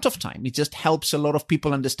the cutoff time. It just helps a lot of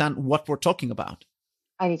people understand what we're talking about.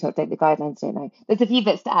 I need to update the guidelines, don't I? There's a few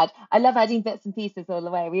bits to add. I love adding bits and pieces all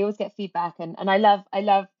the way. We always get feedback, and I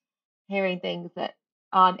love hearing things that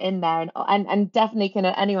aren't in there, and definitely can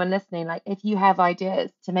anyone listening, like if you have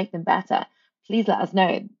ideas to make them better, please let us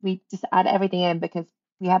know. We just add everything in because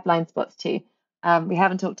we have blind spots too. We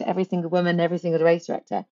haven't talked to every single woman, every single race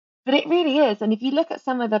director, but it really is. And if you look at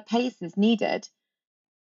some of the paces needed,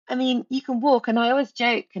 I mean, you can walk, and I always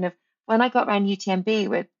joke kind of when I got around UTMB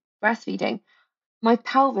with breastfeeding, my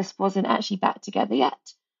pelvis wasn't actually back together yet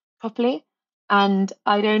properly. And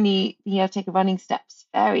I'd only, take a running steps,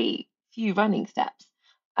 very few running steps,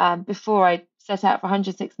 before I set out for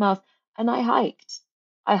 106 miles. And I hiked.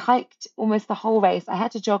 I hiked almost the whole race. I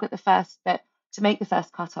had to jog at the first bit to make the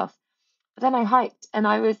first cutoff. But then I hiked, and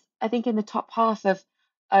I was, I think, in the top half of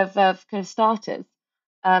kind of starters,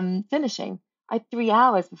 finishing. I had 3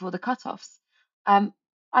 hours before the cutoffs. I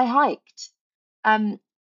hiked.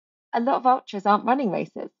 A lot of ultras aren't running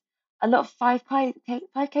races. A lot of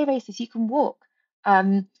 5K races you can walk.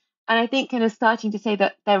 And I think kind of starting to say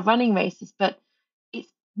that they're running races, but it's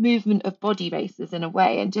movement of body races in a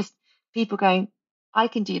way, and just people going, I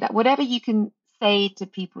can do that. Whatever you can say to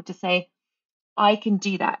people to say, I can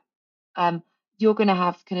do that. You're going to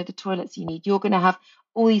have kind of the toilets you need. You're going to have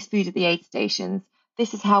all these food at the aid stations.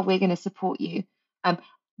 This is how we're going to support you.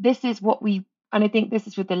 This is what and I think this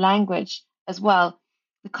is with the language as well.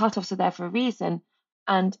 The cutoffs are there for a reason,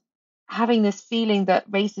 and having this feeling that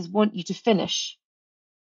races want you to finish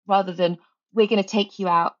rather than we're going to take you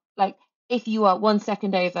out. Like if you are 1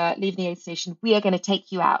 second over leaving the aid station, we are going to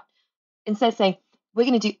take you out. Instead of saying we're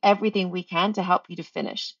going to do everything we can to help you to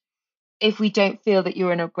finish. If we don't feel that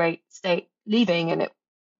you're in a great state leaving and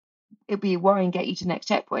it'll be worrying, get you to the next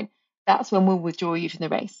checkpoint, that's when we'll withdraw you from the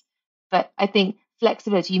race. But I think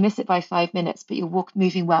flexibility, you miss it by 5 minutes, but you're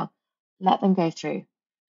moving well, let them go through.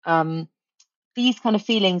 These kind of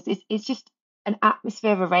feelings is just an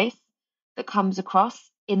atmosphere of a race that comes across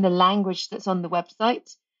in the language that's on the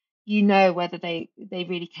website. You know whether they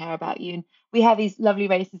really care about you. And we have these lovely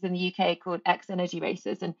races in the UK called X Energy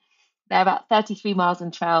races, and they're about 33 miles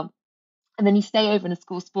on trail. And then you stay over in a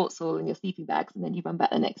school sports hall in your sleeping bags, and then you run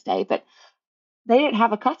back the next day. But they don't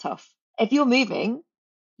have a cutoff. If you're moving,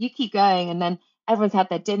 you keep going, and then everyone's had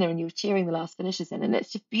their dinner, and you're cheering the last finishers in, and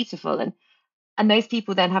it's just beautiful. And those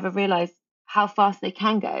people then have to realize how fast they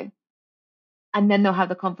can go, and then they'll have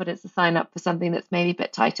the confidence to sign up for something that's maybe a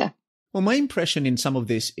bit tighter. Well, my impression in some of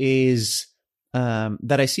this is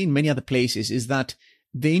that I see in many other places is that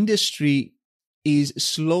the industry is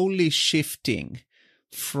slowly shifting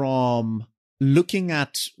from looking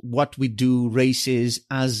at what we do races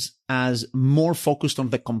as more focused on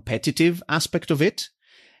the competitive aspect of it.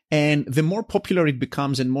 And the more popular it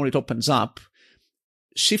becomes and more it opens up,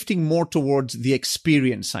 shifting more towards the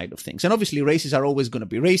experience side of things. And obviously races are always going to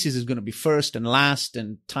be races. It's going to be first and last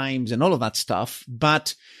and times and all of that stuff.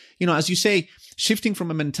 But, as you say, shifting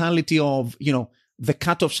from a mentality of, the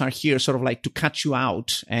cutoffs are here sort of like to catch you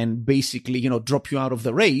out and basically, drop you out of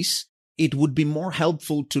the race. It would be more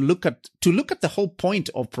helpful to look at the whole point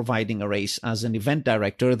of providing a race as an event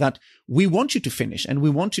director, that we want you to finish and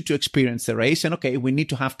we want you to experience the race. And okay, we need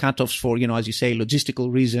to have cutoffs for, as you say,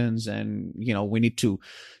 logistical reasons. And, we need to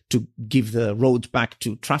give the roads back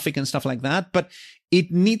to traffic and stuff like that. But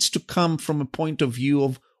it needs to come from a point of view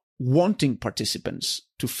of wanting participants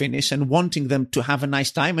to finish and wanting them to have a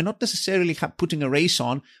nice time, and not necessarily putting a race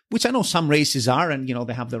on, which I know some races are, and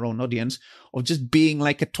they have their own audience, of just being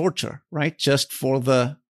like a torture, right? Just for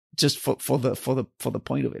the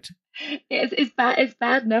point of it. It's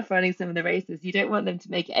bad enough running some of the races. You don't want them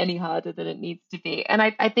to make it any harder than it needs to be. And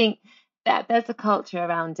I think that there's a culture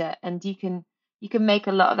around it, and you can make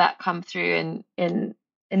a lot of that come through in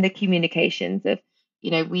the communications of,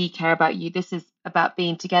 we care about you. This is about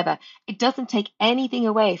being together. It doesn't take anything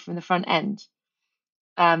away from the front end.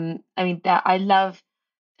 I love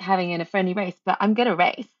having in a friendly race, but I'm going to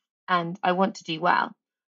race and I want to do well.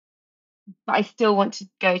 But I still want to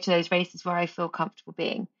go to those races where I feel comfortable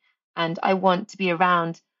being. And I want to be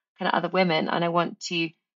around kind of other women and I want to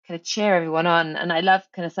kind of cheer everyone on. And I love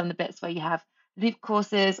kind of some of the bits where you have loop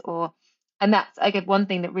courses and that's, I get one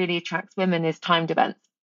thing that really attracts women is timed events.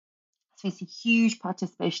 So we see huge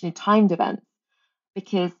participation in timed events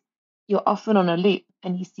because you're often on a loop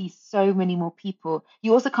and you see so many more people.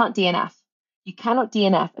 You also can't DNF. You cannot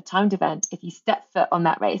DNF a timed event if you step foot on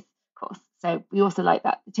that race course. So we also like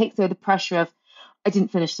that. It takes away the pressure of, I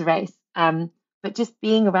didn't finish the race. But just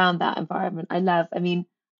being around that environment, I love. I mean,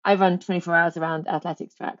 I run 24 hours around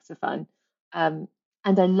athletics tracks for fun. And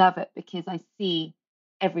I love it because I see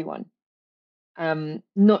everyone,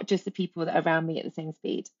 not just the people that are around me at the same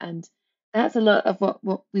speed. And that's a lot of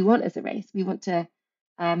what we want as a race. We want to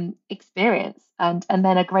experience and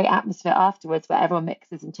then a great atmosphere afterwards where everyone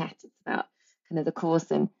mixes and chats about kind of the course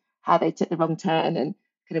and how they took the wrong turn and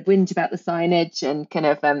kind of whinge about the signage and kind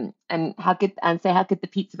of and how good and say how good the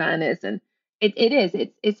pizza van is. And this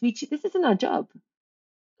isn't our job.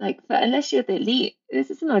 Like unless you're the elite, this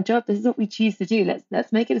isn't our job. This is what we choose to do.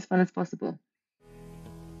 Let's make it as fun as possible.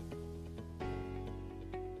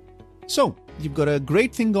 So, you've got a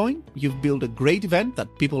great thing going, you've built a great event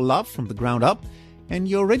that people love from the ground up, and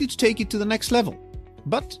you're ready to take it to the next level.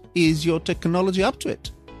 But is your technology up to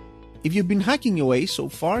it? If you've been hacking your way so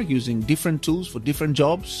far using different tools for different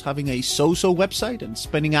jobs, having a so-so website and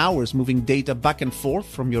spending hours moving data back and forth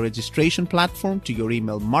from your registration platform to your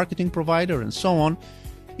email marketing provider and so on,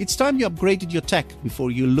 it's time you upgraded your tech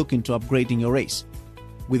before you look into upgrading your race.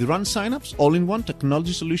 With RunSignup's all-in-one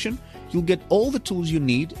technology solution, you'll get all the tools you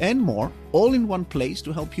need and more all in one place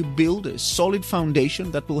to help you build a solid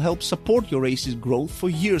foundation that will help support your race's growth for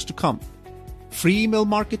years to come. Free email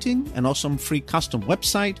marketing, an awesome free custom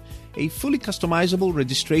website, a fully customizable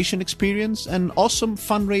registration experience, and awesome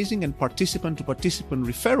fundraising and participant-to-participant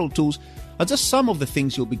referral tools are just some of the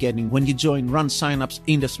things you'll be getting when you join RunSignup's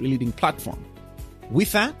industry-leading platform.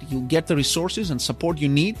 With that, you'll get the resources and support you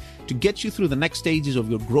need to get you through the next stages of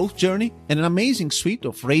your growth journey and an amazing suite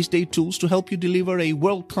of race day tools to help you deliver a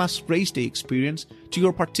world-class race day experience to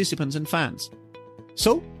your participants and fans.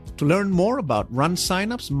 So, to learn more about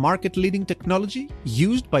RunSignup's market-leading technology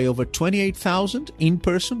used by over 28,000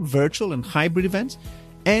 in-person, virtual, and hybrid events,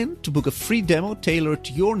 and to book a free demo tailored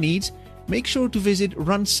to your needs, make sure to visit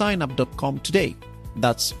runsignup.com today.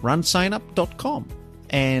 That's runsignup.com.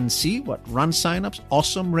 And see what RunSignup's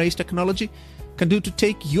awesome race technology can do to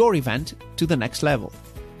take your event to the next level.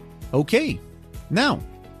 Okay, now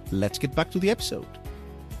let's get back to the episode.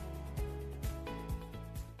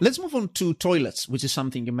 Let's move on to toilets, which is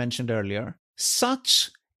something you mentioned earlier.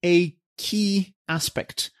 Such a key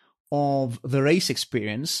aspect of the race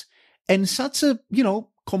experience and such a,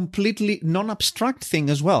 completely non-abstract thing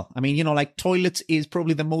as well. I mean, like toilets is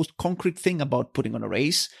probably the most concrete thing about putting on a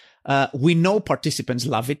race. We know participants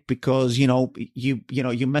love it because,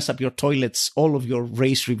 you mess up your toilets, all of your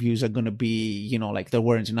race reviews are going to be, like there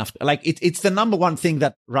weren't enough. Like it's the number one thing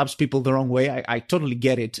that rubs people the wrong way. I totally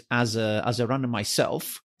get it as a runner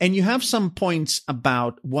myself. And you have some points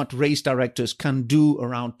about what race directors can do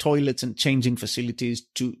around toilets and changing facilities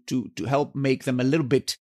to help make them a little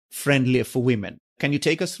bit friendlier for women. Can you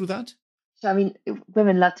take us through that? So, I mean,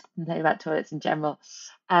 women love to complain about toilets in general.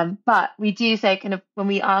 But we do say kind of when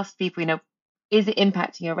we ask people, is it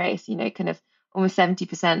impacting your race? Kind of almost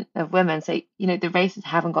 70% of women say, the races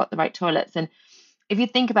haven't got the right toilets. And if you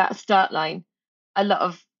think about a start line, a lot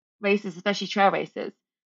of races, especially trail races,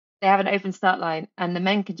 they have an open start line and the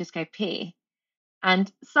men can just go pee.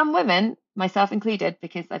 And some women, myself included,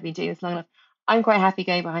 because I've been doing this long enough, I'm quite happy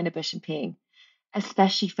going behind a bush and peeing,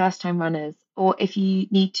 especially first time runners, or if you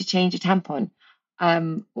need to change a tampon,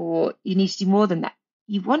 or you need to do more than that.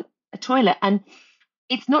 You want a toilet. And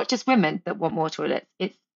it's not just women that want more toilets.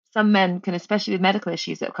 It's some men can, especially with medical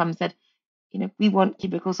issues, that have come and said, we want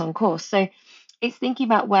cubicles on course. So it's thinking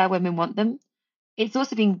about where women want them. It's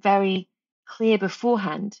also being very clear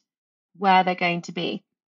beforehand where they're going to be.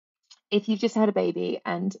 If you've just had a baby,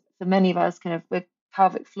 and for many of us kind of with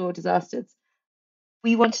pelvic floor disasters,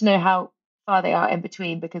 we want to know how far they are in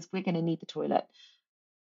between because we're going to need the toilet.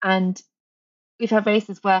 And we've had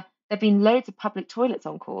races where there have been loads of public toilets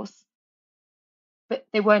on course, but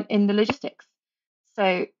they weren't in the logistics.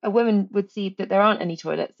 So a woman would see that there aren't any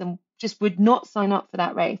toilets and just would not sign up for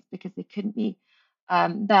that race because they couldn't be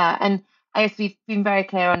there. And I guess we've been very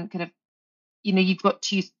clear on kind of,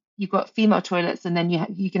 you've got female toilets and then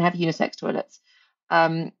you can have unisex toilets,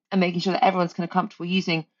 and making sure that everyone's kind of comfortable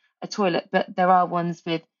using a toilet. But there are ones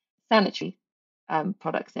with sanitary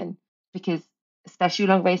products in, because especially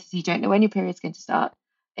long races, you don't know when your period's going to start.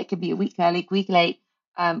 It could be a week early, a week late.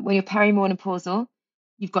 When you're perimenopausal,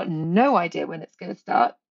 you've got no idea when it's going to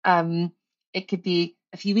start. It could be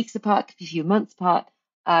a few weeks apart, it could be a few months apart.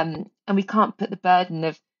 And we can't put the burden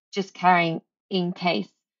of just carrying in case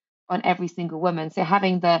on every single woman. So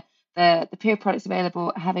having the period products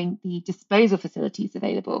available, having the disposal facilities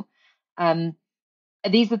available,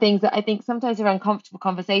 these are things that I think sometimes are uncomfortable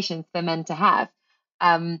conversations for men to have.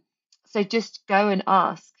 So just go and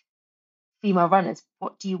ask female runners,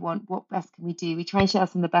 what do you want? What best can we do? We try and share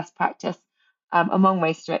some of the best practice among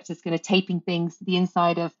race directors, kind of taping things to the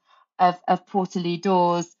inside of portaloo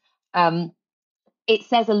doors. It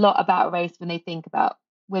says a lot about a race when they think about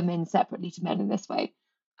women separately to men in this way.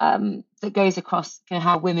 That goes across kind of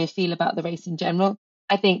how women feel about the race in general.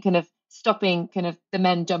 I think kind of stopping kind of the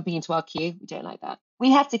men jumping into our queue. We don't like that.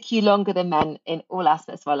 We have to queue longer than men in all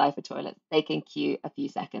aspects of our life for toilets. They can queue a few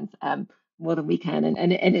seconds more than we can.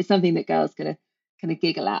 And it's something that girls kind of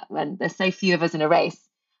giggle at when there's so few of us in a race.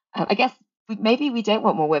 I guess maybe we don't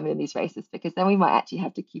want more women in these races because then we might actually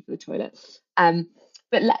have to queue for the toilet.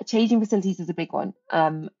 But changing facilities is a big one.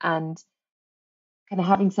 And kind of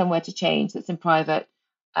having somewhere to change that's in private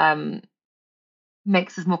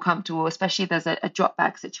makes us more comfortable, especially if there's a drop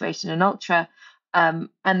back situation in ultra. And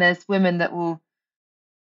there's women that will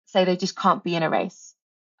say they just can't be in a race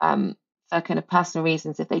for kind of personal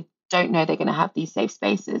reasons if they don't know they're going to have these safe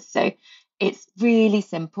spaces. So it's really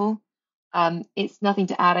simple. It's nothing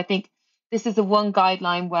to add. I think this is the one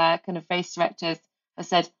guideline where kind of race directors have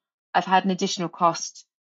said, I've had an additional cost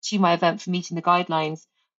to my event for meeting the guidelines,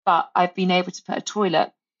 but I've been able to put a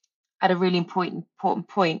toilet at a really important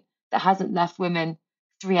point that hasn't left women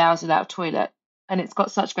 3 hours without a toilet. And it's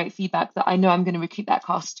got such great feedback that I know I'm going to recoup that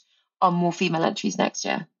cost on more female entries next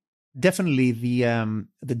year. Definitely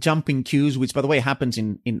the jumping queues, which by the way happens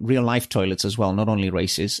in real life toilets as well, not only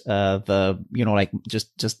races. Like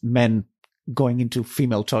just men going into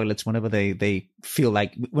female toilets whenever they feel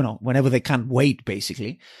like, whenever they can't wait,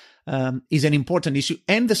 basically, is an important issue.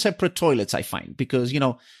 And the separate toilets, I find, because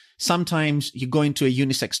sometimes you go into a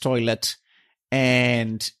unisex toilet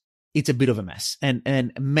and it's a bit of a mess.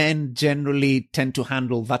 And men generally tend to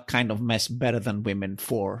handle that kind of mess better than women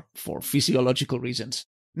for physiological reasons.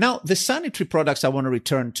 Now, the sanitary products I want to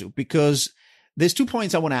return to, because there's 2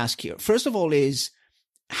 points I want to ask here. First of all is,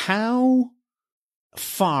 how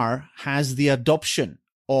far has the adoption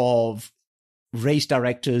of race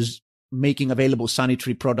directors making available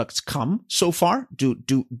sanitary products come so far? Do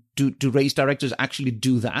race directors actually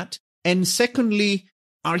do that? And secondly,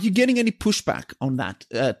 are you getting any pushback on that,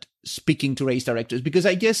 speaking to race directors? Because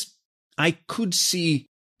I guess I could see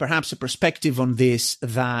perhaps a perspective on this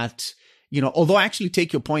that, although I actually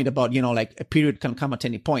take your point about, like a period can come at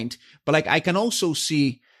any point, but like I can also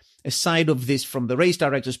see a side of this from the race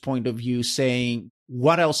director's point of view saying,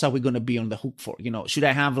 what else are we going to be on the hook for? Should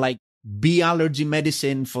I have like bee allergy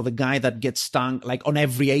medicine for the guy that gets stung, like on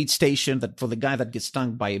every aid station, that for the guy that gets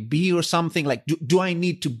stung by a bee or something? Like, do I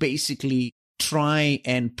need to basically try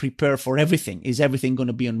and prepare for everything? Is everything going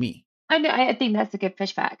to be on me? I know. I think that's a good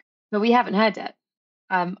pushback, but we haven't heard it.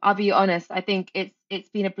 I'll be honest. I think it's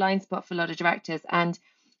been a blind spot for a lot of directors. And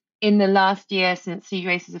in the last year since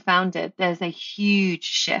SheRACES was founded, there's a huge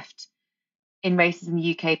shift in races in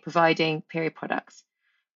the UK providing period products,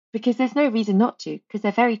 because there's no reason not to, because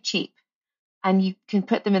they're very cheap, and you can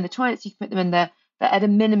put them in the toilets. You can put them in at a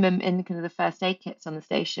minimum in kind of the first aid kits on the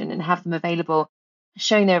station and have them available.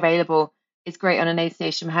 Showing they're available is great on an aid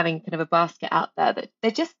station. Having kind of a basket out there that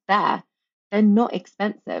they're just there. They're not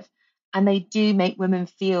expensive. And they do make women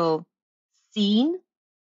feel seen.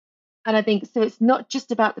 And I think so. It's not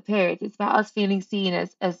just about the periods. It's about us feeling seen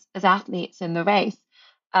as athletes in the race.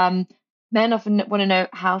 Men often want to know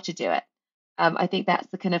how to do it. I think that's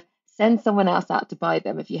the kind of, send someone else out to buy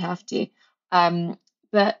them if you have to.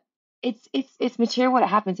 But it's material what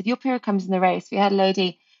happens. If your period comes in the race, we had a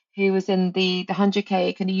lady who was in the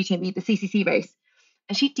 100K kind of UTMB, the CCC race,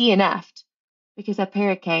 and she DNF'd because her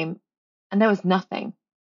period came and there was nothing.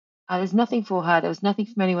 There's nothing for her. There was nothing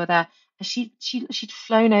from anywhere there. And she'd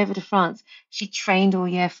flown over to France. She trained all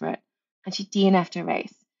year for it, and she DNF'd her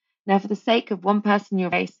race. Now, for the sake of one person in your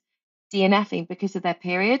race DNFing because of their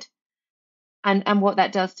period, and what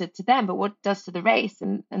that does to them, but what it does to the race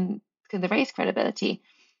and the race credibility,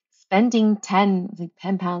 spending £10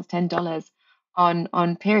 $10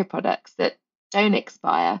 on period products that don't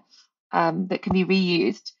expire, that can be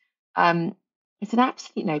reused, it's an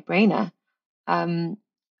absolute no-brainer.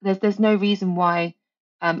 There's no reason why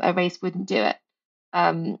a race wouldn't do it,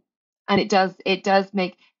 and it does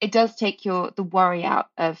take the worry out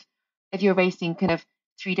of if you're racing kind of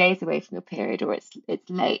 3 days away from your period, or it's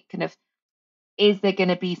late, kind of, is there going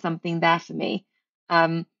to be something there for me?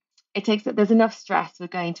 There's enough stress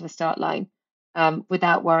with going to a start line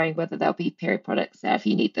without worrying whether there'll be period products there if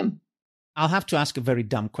you need them. I'll have to ask a very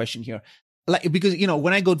dumb question here. Because,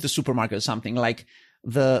 when I go to the supermarket or something, like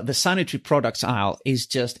the sanitary products aisle is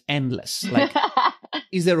just endless. Like,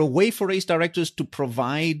 is there a way for race directors to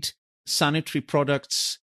provide sanitary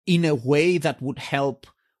products in a way that would help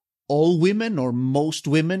all women or most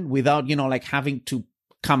women without, like having to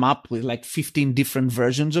come up with like 15 different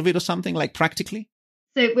versions of it or something, like practically?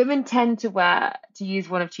 So women tend to use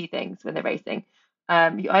one of two things when they're racing.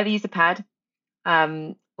 You either use a pad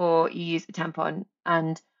or you use a tampon.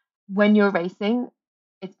 And when you're racing,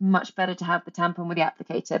 it's much better to have the tampon with the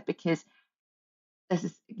applicator, because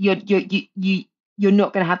you're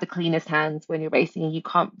not going to have the cleanest hands when you're racing, and you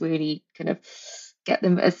can't really kind of get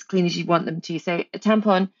them as clean as you want them to. So a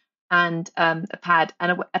tampon and a pad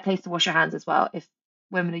and a place to wash your hands as well, if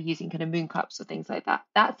women are using kind of moon cups or things like that.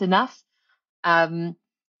 That's enough.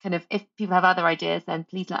 Kind of, if people have other ideas, then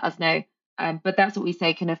please let us know. But that's what we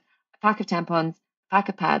say, kind of a pack of tampons, a pack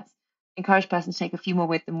of pads, encourage person to take a few more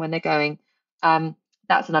with them when they're going.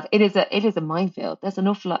 That's enough. It is a minefield. There's an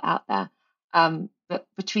awful lot out there. But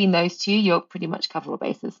between those two, you'll pretty much cover all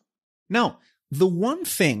bases. Now, the one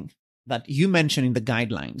thing that you mentioned in the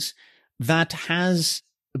guidelines that has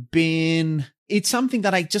been, it's something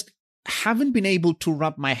that I just haven't been able to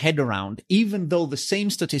wrap my head around, even though the same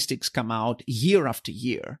statistics come out year after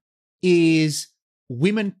year, is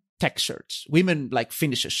women tech shirts, women like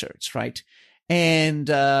finisher shirts, right? And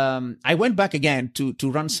I went back again to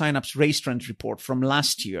RunSignup's RaceTrends report from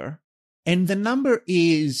last year, and the number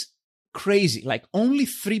is crazy. Like only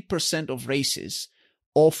 3% of races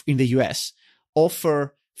in the US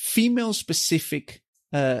offer female specific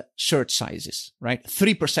shirt sizes, right?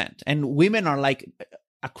 3%. And women are like,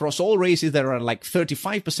 across all races, there are like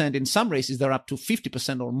 35%. In some races, they're up to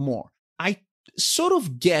 50% or more. I sort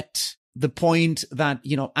of get the point that,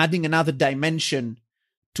 adding another dimension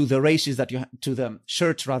to the races to the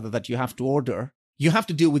shirts rather, that you have to order, you have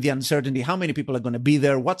to deal with the uncertainty. How many people are going to be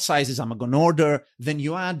there? What sizes am I going to order? Then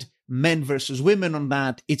you add men versus women on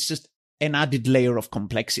that. It's just an added layer of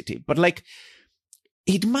complexity. But like,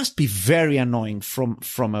 it must be very annoying from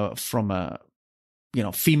a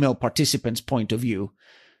female participant's point of view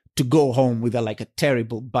to go home with a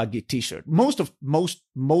terrible buggy t-shirt.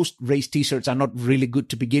 Most race t-shirts are not really good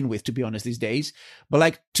to begin with, to be honest, these days. But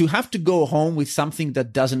like, to have to go home with something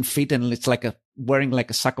that doesn't fit and it's like wearing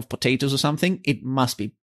like a sack of potatoes or something, it must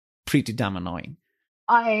be pretty damn annoying.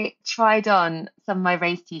 I tried on some of my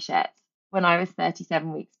race t-shirts when I was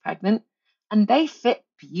 37 weeks pregnant, and they fit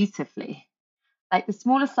beautifully. Like the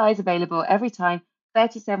smallest size available every time,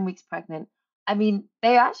 37 weeks pregnant. I mean,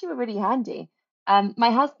 they actually were really handy.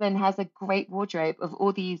 My husband has a great wardrobe of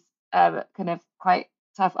all these kind of quite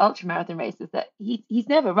tough ultramarathon races that he's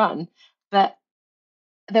never run, but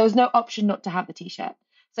there was no option not to have the t-shirt.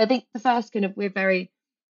 So I think the first kind of, we're very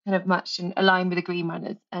kind of much in aligned with the green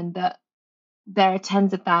runners, and that there are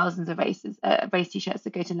tens of thousands of race t-shirts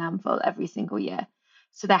that go to landfill every single year.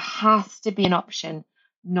 So there has to be an option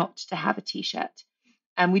not to have a t-shirt.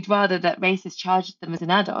 And we'd rather that races charge them as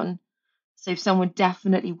an add-on. So if someone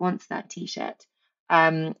definitely wants that t-shirt,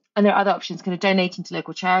 and there are other options, kind of donating to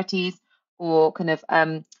local charities, or kind of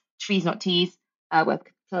trees not teas, where we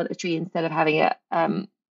plant a tree instead of having a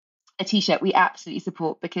t-shirt, we absolutely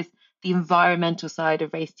support, because the environmental side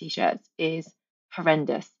of race t-shirts is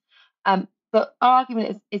horrendous. But our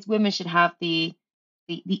argument is women should have the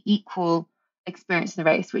equal experience in the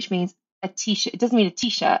race, which means a t-shirt. It doesn't mean a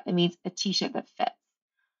t-shirt, it means a t-shirt that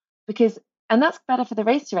fits. And that's better for the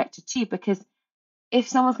race director too, because if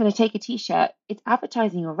someone's going to take a t-shirt, it's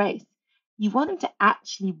advertising your race. You want them to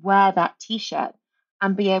actually wear that t-shirt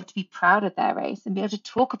and be able to be proud of their race and be able to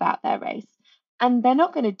talk about their race. And they're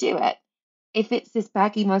not going to do it if it's this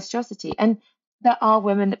baggy monstrosity. And there are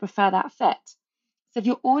women that prefer that fit. So if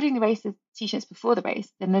you're ordering the race t-shirts before the race,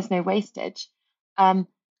 then there's no wastage.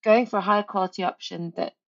 Going for a higher quality option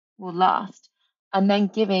that will last, and then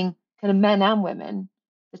giving kind of men and women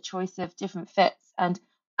the choice of different fits, and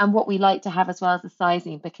what we like to have as well as the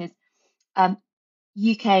sizing, because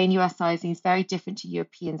UK and US sizing is very different to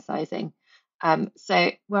European sizing.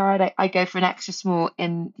 So where I go for an extra small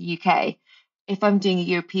in the UK, if I'm doing a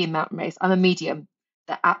European mountain race, I'm a medium.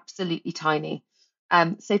 They're absolutely tiny.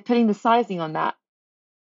 So putting the sizing on that,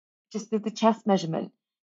 just the chest measurement,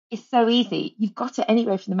 is so easy. You've got it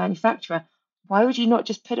anyway from the manufacturer. Why would you not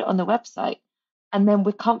just put it on the website? And then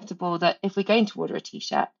we're comfortable that if we're going to order a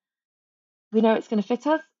t-shirt, we know it's going to fit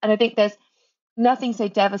us. And I think there's nothing so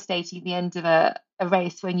devastating at the end of a a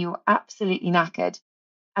race when you're absolutely knackered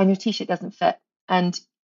and your t-shirt doesn't fit, and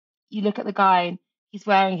you look at the guy and he's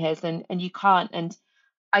wearing his, and you can't. And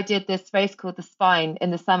I did this race called the Spine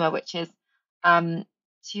in the summer, which is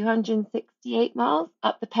 268 miles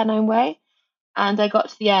up the Pennine Way. And I got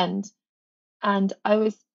to the end and I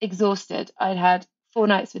was exhausted. I'd had 4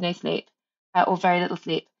 nights with no sleep, or very little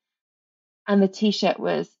sleep. And the t-shirt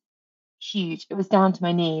was huge. It was down to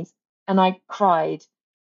my knees. And I cried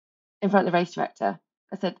in front of the race director.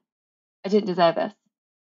 I said, I didn't deserve this.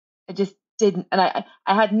 I just didn't. And I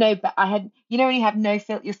had no, but I had, when you have no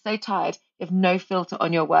filter, you're so tired, you have no filter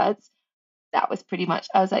on your words. That was pretty much,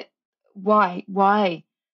 I was like, why?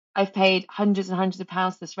 I've paid hundreds and hundreds of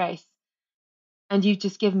pounds for this race, and you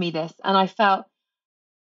just give me this. And I felt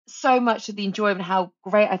so much of the enjoyment, how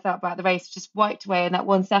great I felt about the race, just wiped away in that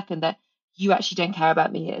 1 second, that you actually don't care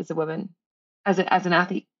about me as a woman, as an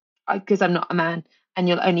athlete, because I'm not a man, and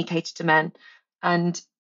you'll only cater to men. And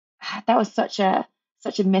that was such a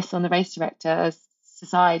miss on the race director's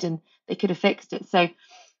side, and they could have fixed it. So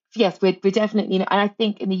yes, we're definitely, and I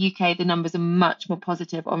think in the UK the numbers are much more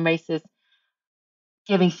positive on races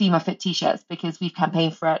giving female fit t-shirts, because we've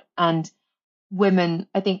campaigned for it. And women,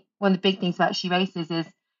 I think one of the big things about SheRACES is,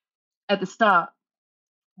 at the start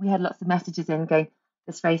we had lots of messages in going,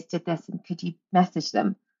 this race did this and could you message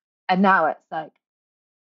them? And now it's like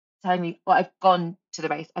telling me, well, I've gone to the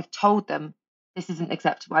race, I've told them this isn't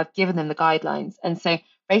acceptable, I've given them the guidelines. And so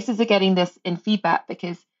races are getting this in feedback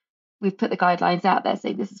because we've put the guidelines out there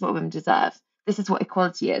saying this is what women deserve, this is what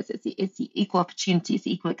equality is, it's the equal opportunity, it's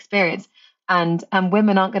the equal experience. And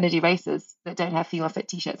women aren't going to do races that don't have female fit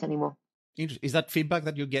t-shirts anymore. Is that feedback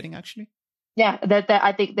that you're getting actually? Yeah,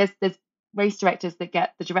 I think there's race directors that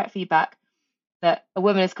get the direct feedback that a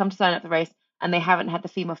woman has come to sign up for the race and they haven't had the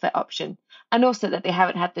female fit option, and also that they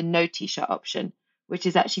haven't had the no t-shirt option, which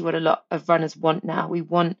is actually what a lot of runners want now. We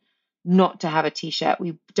want not to have a t-shirt.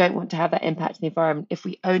 We don't want to have that impact on the environment if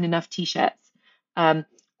we own enough t-shirts, or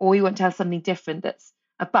we want to have something different that's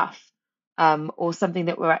a buff, or something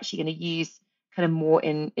that we're actually going to use kind of more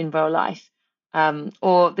in real life,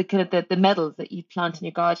 or the kind of the medals that you plant in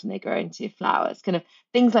your garden, they grow into flowers, kind of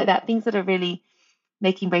things like that, things that are really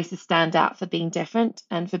making races stand out for being different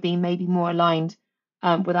and for being maybe more aligned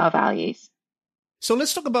with our values. So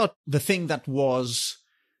let's talk about the thing that was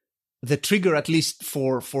the trigger, at least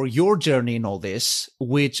for your journey in all this,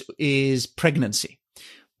 which is pregnancy.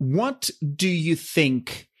 What do you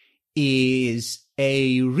think is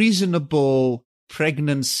a reasonable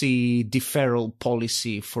pregnancy deferral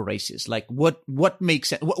policy for races? Like what makes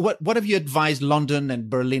sense? What have you advised London and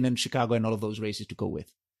Berlin and Chicago and all of those races to go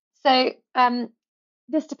with? So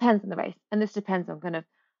this depends on the race, and this depends on kind of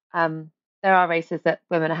there are races that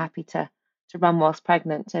women are happy to run whilst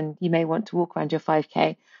pregnant, and you may want to walk around your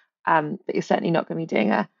 5K, but you're certainly not going to be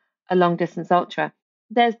doing a long distance ultra.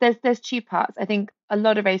 There's two parts. I think a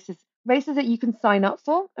lot of races that you can sign up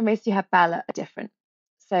for and races you have ballot are different.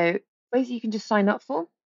 So races you can just sign up for,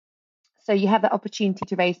 so you have that opportunity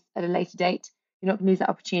to race at a later date. You're not going to lose that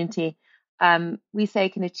opportunity. We say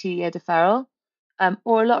kind of 2-year deferral,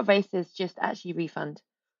 or a lot of races just actually refund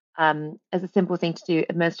as a simple thing to do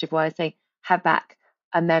administrative wise, say have back,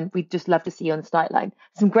 and then we'd just love to see you on the start line.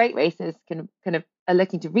 Some great races kind of are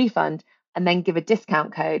looking to refund and then give a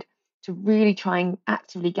discount code to really try and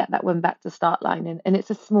actively get that one back to the start line. And it's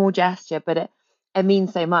a small gesture, but it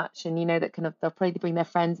means so much. And that kind of, they'll probably bring their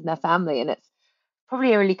friends and their family, and it's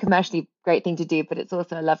probably a really commercially great thing to do, but it's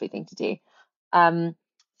also a lovely thing to do.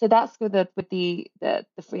 So that's with the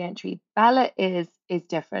free entry. Ballot is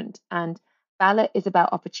different, and ballot is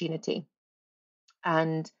about opportunity.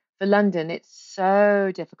 And for London, it's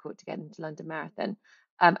so difficult to get into London Marathon,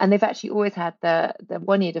 and they've actually always had the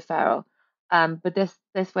 1-year deferral, but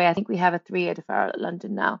this way I think we have a 3-year deferral at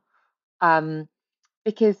London now,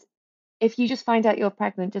 because if you just find out you're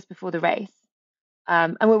pregnant just before the race,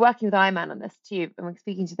 and we're working with Ironman on this too, and we're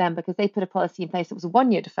speaking to them because they put a policy in place that was a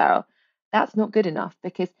 1-year deferral. That's not good enough,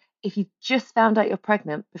 because if you just found out you're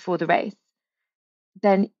pregnant before the race,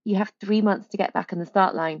 then you have 3 months to get back on the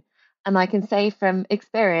start line. And I can say from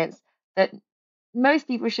experience that most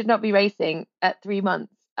people should not be racing at 3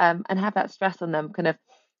 months, and have that stress on them kind of.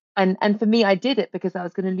 And for me, I did it because I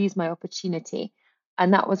was going to lose my opportunity,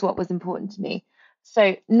 and that was what was important to me.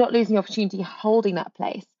 So not losing the opportunity, holding that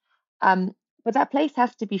place. But that place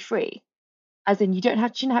has to be free, as in you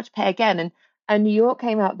shouldn't have to pay again. And New York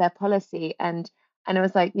came out with their policy, and it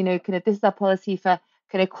was like, kind of, this is our policy for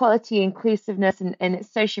kind of quality, inclusiveness, and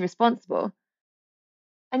it's socially responsible.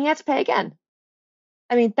 And you had to pay again.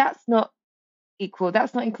 I mean, that's not equal,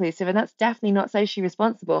 that's not inclusive, and that's definitely not socially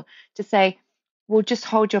responsible to say, we'll just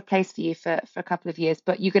hold your place for you for a couple of years,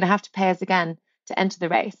 but you're going to have to pay us again to enter the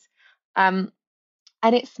race. And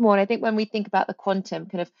it's small. And I think when we think about the quantum,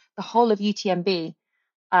 kind of the whole of UTMB,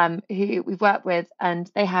 who we've worked with, and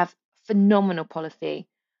they have phenomenal policy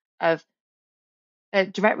of a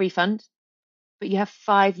direct refund, but you have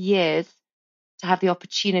 5 years to have the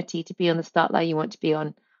opportunity to be on the start line you want to be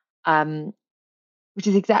on, which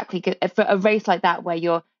is exactly good for a race like that where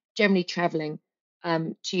you're generally traveling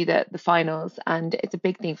to the finals, and it's a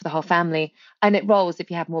big thing for the whole family, and it rolls if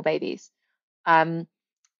you have more babies.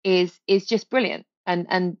 Is just brilliant,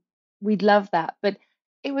 and we'd love that. But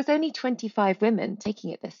it was only 25 women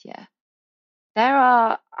taking it this year. There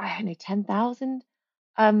are, I don't know, 10,000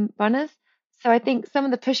 runners. So I think some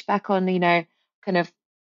of the pushback on, kind of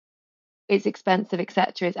it's expensive,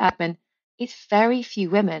 etc., is admin. It's very few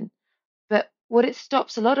women. But what it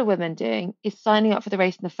stops a lot of women doing is signing up for the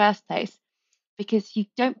race in the first place, because you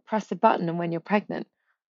don't press a button and when you're pregnant.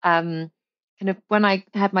 Kind of when I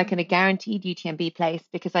had my kind of guaranteed UTMB place,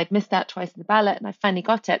 because I'd missed out twice in the ballot and I finally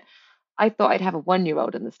got it, I thought I'd have a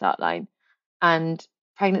 1-year-old on the start line, and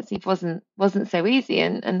pregnancy wasn't so easy,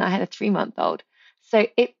 and I had a 3-month-old. So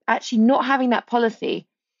it actually not having that policy,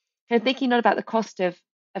 kind of thinking not about the cost of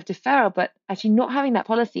deferral, but actually not having that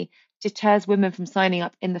policy deters women from signing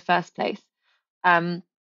up in the first place. And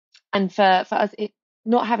for us,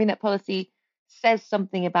 not having that policy says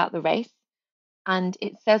something about the race, and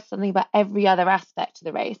it says something about every other aspect of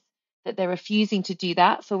the race, that they're refusing to do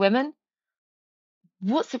that for women.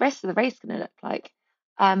 What's the rest of the race going to look like?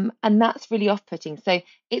 And that's really off-putting. So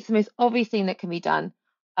it's the most obvious thing that can be done.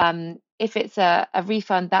 If it's a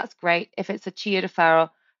refund, that's great. If it's a 2-year deferral,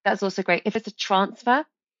 that's also great. If it's a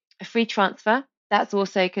free transfer, that's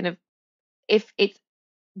also kind of, if it's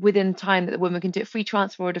within time that the woman can do it, free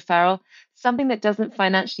transfer or deferral, something that doesn't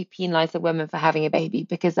financially penalize the woman for having a baby,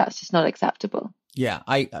 because that's just not acceptable. Yeah,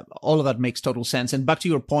 all of that makes total sense. And back to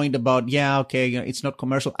your point about, it's not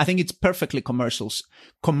commercial. I think it's perfectly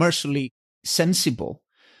commercially sensible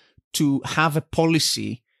to have a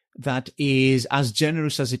policy that is as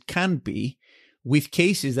generous as it can be with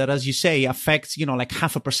cases that, as you say, affects, like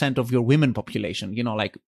 0.5% of your women population,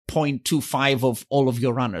 like 0.25 of all of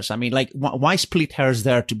your runners. I mean, like, why split hairs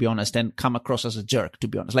there, to be honest, and come across as a jerk, to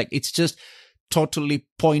be honest? Like, it's just totally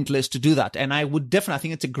pointless to do that. And I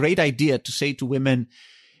think it's a great idea to say to women,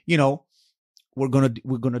 we're going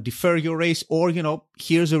to defer your race, or,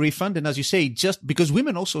 here's a refund. And as you say, just because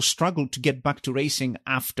women also struggle to get back to racing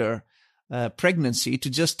after pregnancy, to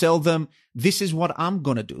just tell them, this is what I'm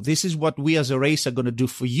going to do. This is what we as a race are going to do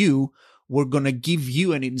for you. We're going to give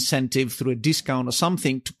you an incentive through a discount or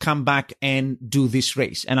something to come back and do this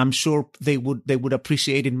race. And I'm sure they would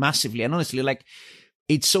appreciate it massively. And honestly, like,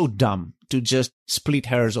 it's so dumb to just split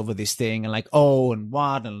hairs over this thing and like, oh, and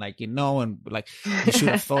what, and like, and like, you should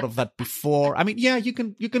have thought of that before. I mean, yeah, you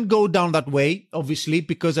can go down that way, obviously,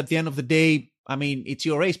 because at the end of the day, I mean, it's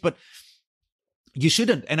your race, but you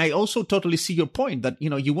shouldn't. And I also totally see your point that,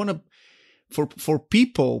 you want to,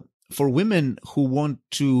 for women who want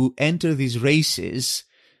to enter these races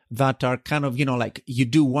that are kind of, like you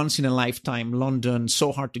do once in a lifetime, London,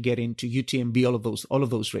 so hard to get into, UTMB, all of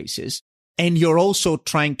those races. And you're also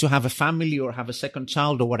trying to have a family or have a second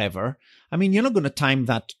child or whatever. I mean, you're not going to time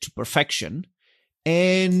that to perfection.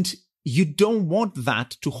 And you don't want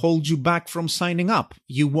that to hold you back from signing up.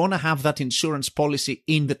 You want to have that insurance policy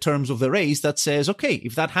in the terms of the race that says, okay,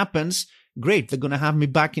 if that happens, great, they're going to have me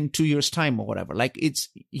back in 2 years' time or whatever. Like,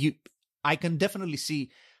 I can definitely see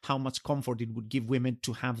how much comfort it would give women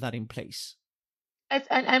to have that in place.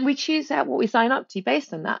 And we choose what we sign up to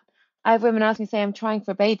based on that. I have women ask me, say, I'm trying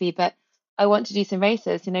for a baby, but I want to do some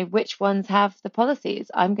races. Which ones have the policies?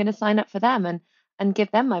 I'm going to sign up for them and give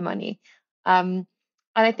them my money. And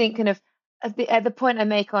I think kind of at the point I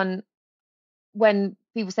make on when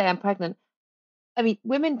people say I'm pregnant, I mean,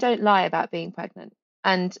 women don't lie about being pregnant.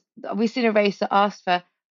 And we've seen a race that asked for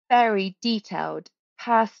very detailed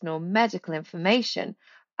personal medical information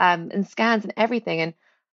and scans and everything.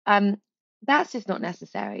 And that's just not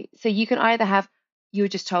necessary. So you can either have, you were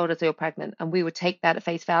just told us you're pregnant, and we would take that at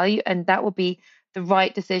face value, and that will be the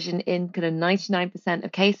right decision in kind of 99%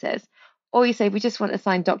 of cases. Or you say, we just want a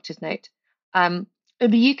signed doctor's note. In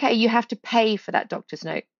the UK, you have to pay for that doctor's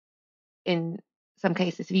note in some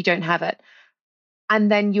cases if you don't have it. And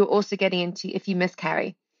then you're also getting into if you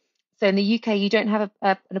miscarry. So in the UK, you don't have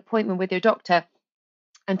an appointment with your doctor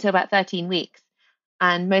until about 13 weeks.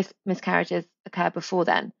 And most miscarriages occur before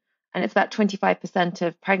then. And it's about 25%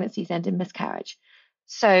 of pregnancies end in miscarriage.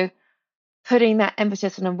 So putting that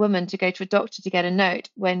emphasis on a woman to go to a doctor to get a note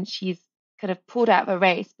when she's kind of pulled out of a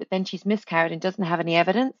race, but then she's miscarried and doesn't have any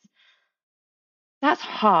evidence, that's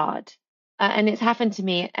hard. And it's happened to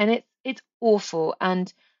me, and it's awful.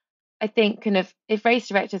 And I think kind of if race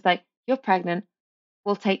directors like, you're pregnant,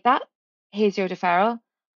 we'll take that. Here's your deferral.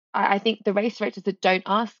 I think the race directors that don't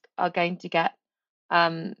ask are going to get,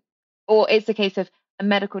 um, or it's a case of a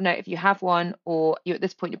medical note if you have one, or you at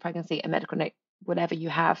this point in your pregnancy, a medical note, whatever you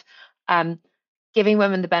have. Um, Giving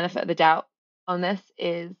women the benefit of the doubt on this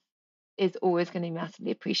is always going to be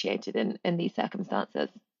massively appreciated in these circumstances.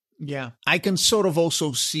 Yeah, I can sort of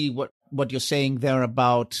also see what you're saying there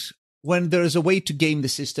about when there's a way to game the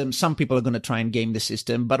system, some people are going to try and game the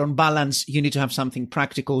system, but on balance, you need to have something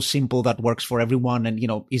practical, simple that works for everyone and,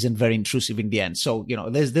 isn't very intrusive in the end. So,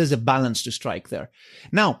 there's a balance to strike there.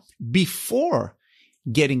 Now, before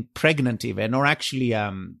getting pregnant even, or actually,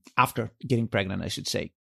 after getting pregnant, I should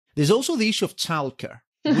say, there's also the issue of childcare,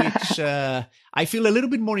 which I feel a little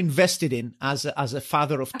bit more invested in as a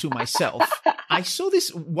father of two myself. I saw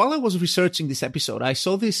this while I was researching this episode. I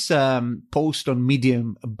saw this post on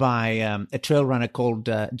Medium by a trail runner called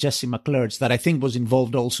Jessie McClurge that I think was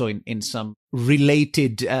involved also in some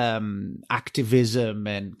related activism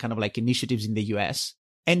and kind of like initiatives in the US.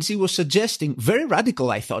 And she was suggesting, very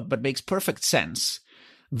radical, I thought, but makes perfect sense,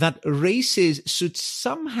 that races should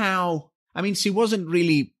somehow, I mean, she wasn't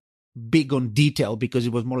really big on detail because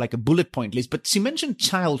it was more like a bullet point list, but she mentioned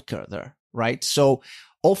childcare there, right? So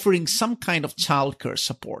offering some kind of childcare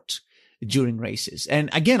support during races. And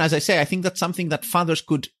again, as I say, I think that's something that fathers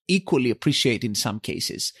could equally appreciate in some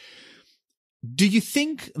cases. Do you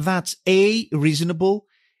think that's A, reasonable,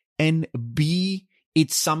 and B,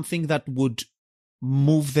 it's something that would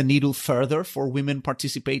move the needle further for women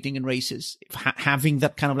participating in races, having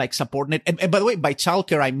that kind of like support net? And by the way, by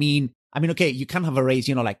childcare, I mean, okay, you can have a race,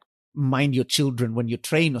 like mind your children when you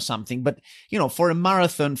train or something, but for a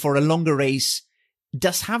marathon, for a longer race,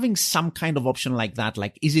 does having some kind of option like that,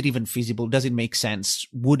 like, is it even feasible? Does it make sense?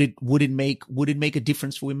 Would it make a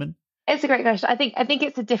difference for women? It's a great question. I think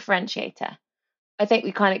it's a differentiator. I think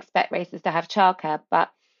we can't expect races to have childcare, but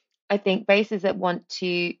I think races that want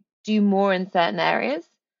to do more in certain areas,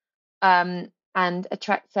 and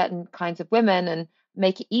attract certain kinds of women and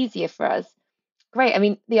make it easier for us. Great. I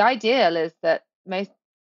mean, the ideal is that most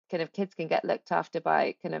kind of kids can get looked after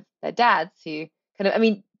by kind of their dads who kind of, I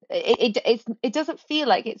mean, it doesn't feel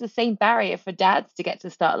like it's the same barrier for dads to get to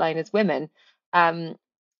the start line as women, and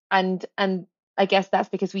I guess that's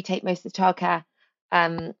because we take most of the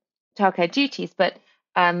childcare duties. But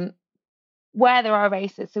where there are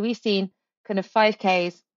races, so we've seen kind of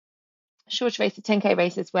 5Ks, shorter races, 10K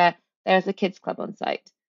races where there's a kids club on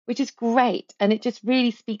site, which is great, and it just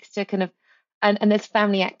really speaks to kind of, and there's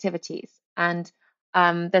family activities, and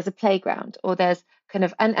there's a playground, or there's kind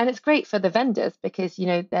of, and it's great for the vendors because,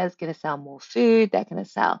 there's going to sell more food, they're going to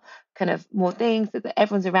sell kind of more things, that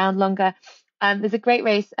everyone's around longer. There's a great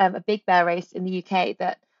race, a Big Bear race in the UK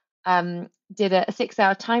that did a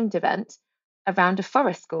 6-hour timed event around a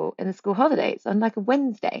forest school in the school holidays on like a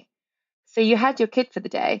Wednesday. So you had your kid for the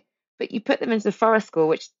day, but you put them into the forest school,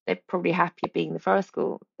 which they're probably happier being in the forest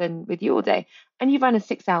school than with you all day. And you run a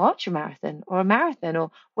 6-hour ultra marathon or a marathon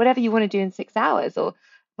or whatever you want to do in 6 hours, or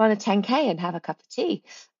run a 10K and have a cup of tea.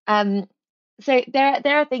 So there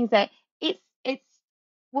are things that it's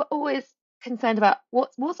we're always concerned about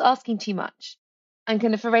what's asking too much. And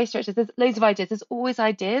kind of for race directors, there's loads of ideas. There's always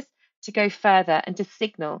ideas to go further and to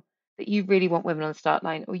signal that you really want women on the start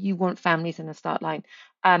line, or you want families in the start line.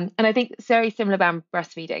 And I think it's very similar about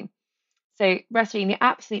breastfeeding. So breastfeeding, the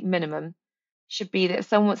absolute minimum should be that if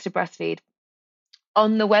someone wants to breastfeed,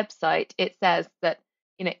 on the website, it says that,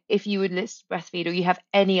 if you would list breastfeed, or you have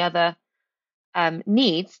any other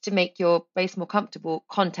needs to make your base more comfortable,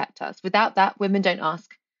 contact us. Without that, women don't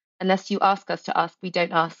ask. Unless you ask us to ask, we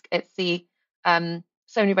don't ask. It's the so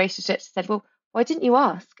many relationships said, well, why didn't you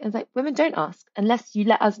ask? And it's like, women don't ask unless you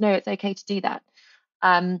let us know it's okay to do that.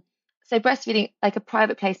 So breastfeeding, like a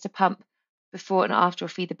private place to pump before and after or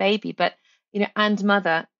feed the baby. But, And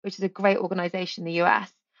Mother, which is a great organization in the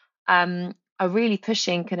US, are really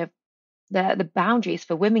pushing kind of the boundaries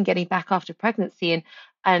for women getting back after pregnancy,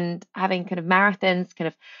 and having kind of marathons, kind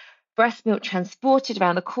of breast milk transported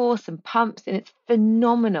around the course and pumps. And it's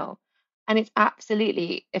phenomenal. And it's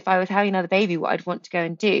absolutely, if I was having another baby, what I'd want to go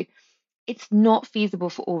and do. It's not feasible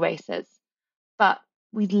for all races, but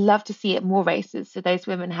we'd love to see it more races, so those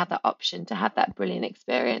women have that option to have that brilliant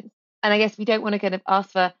experience. And I guess we don't want to kind of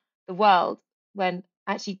ask for the world, when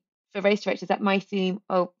actually for race directors that might feel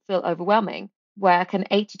overwhelming, where an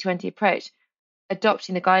 80-20 approach,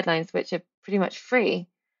 adopting the guidelines, which are pretty much free,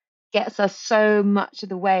 gets us so much of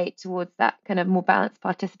the way towards that kind of more balanced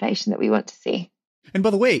participation that we want to see. And by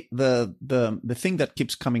the way, the thing that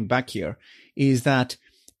keeps coming back here is that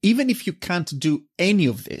even if you can't do any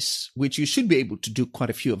of this, which you should be able to do quite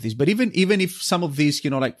a few of these, but even if some of these,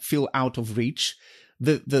 like feel out of reach,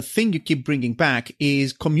 the thing you keep bringing back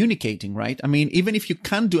is communicating, right? I mean, even if you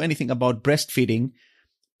can't do anything about breastfeeding,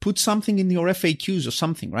 put something in your FAQs or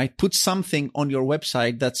something, right? Put something on your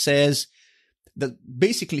website that says, that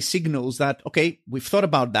basically signals that, okay, we've thought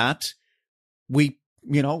about that. We're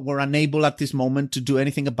unable at this moment to do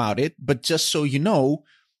anything about it, but just so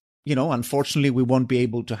unfortunately, we won't be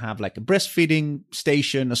able to have like a breastfeeding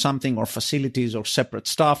station or something, or facilities or separate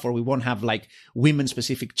stuff, or we won't have like women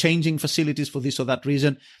specific changing facilities for this or that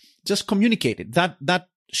reason. Just communicate it. That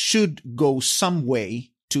should go some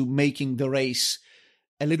way to making the race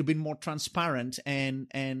a little bit more transparent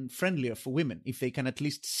and friendlier for women, if they can at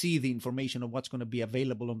least see the information of what's going to be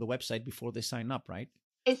available on the website before they sign up, right?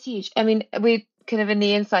 It's huge. I mean, we kind of in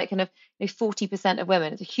the insight, 40% of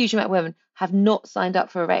women, it's a huge amount of women, have not signed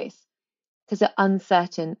up for a race because they're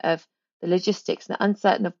uncertain of the logistics and they're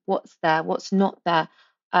uncertain of what's there, what's not there.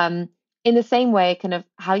 In the same way, kind of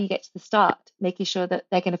how you get to the start, making sure that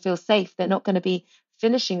they're going to feel safe. They're not going to be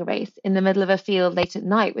finishing a race in the middle of a field late at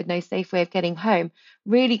night with no safe way of getting home.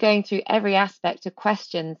 Really going through every aspect of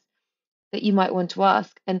questions that you might want to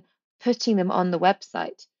ask and putting them on the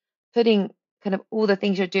website, putting kind of all the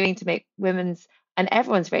things you're doing to make women's and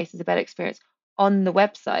everyone's races a better experience on the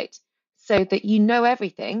website, so that you know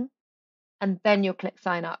everything, and then you'll click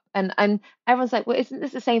sign up. And everyone's like, well, isn't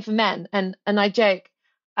this the same for men? And I joke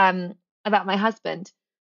about my husband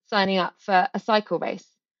signing up for a cycle race,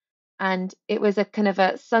 and it was a kind of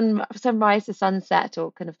a sunrise to sunset,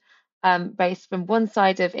 or kind of race from one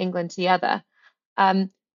side of England to the other.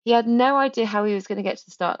 He had no idea how he was going to get to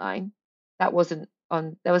the start line. There was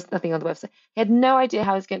nothing on the website. He had no idea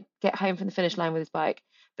how he was going to get home from the finish line with his bike,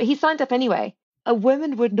 but he signed up anyway. A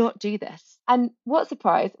woman would not do this. And what a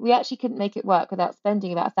surprise, we actually couldn't make it work without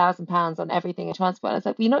spending about £1,000 on everything in transport. And I was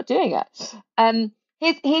like, well, you're not doing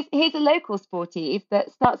it. Here's a local sportive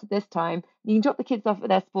that starts at this time. You can drop the kids off at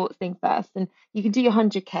their sports thing first, and you can do your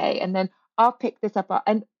 100K, and then I'll pick this up.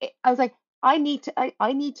 And I was like, I need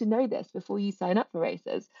to know this before you sign up for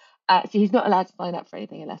races. So he's not allowed to sign up for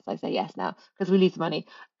anything unless I say yes now, because we lose money.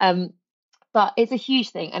 But it's a huge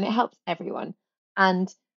thing, and it helps everyone.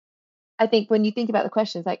 And I think when you think about the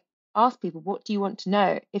questions, like, ask people, what do you want to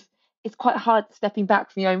know? If it's quite hard stepping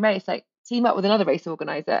back from your own race, like team up with another race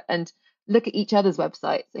organizer and look at each other's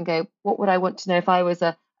websites and go, what would I want to know if I was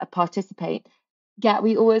a participant? Yeah,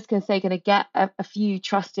 we always can say, going to get a few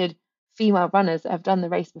trusted female runners that have done the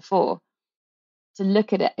race before to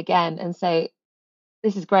look at it again and say,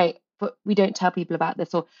 this is great, but we don't tell people about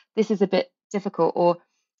this, or this is a bit difficult, or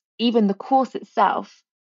even the course itself,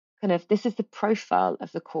 kind of, this is the profile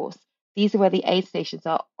of the course. These are where the aid stations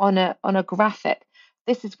are on a graphic.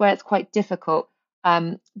 This is where it's quite difficult.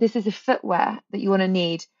 This is a footwear that you want to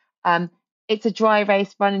need. It's a dry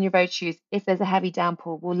race, run in your road shoes. If there's a heavy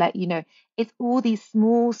downpour, we'll let you know. It's all these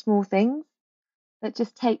small things that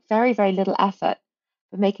just take very, very little effort,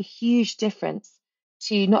 but make a huge difference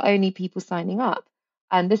to not only people signing up,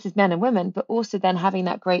 and this is men and women, but also then having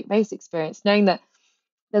that great race experience, knowing that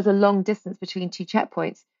there's a long distance between two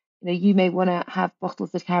checkpoints. You may want to have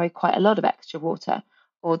bottles that carry quite a lot of extra water,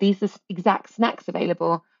 or these are exact snacks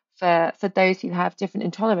available for those who have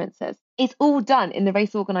different intolerances. It's all done in the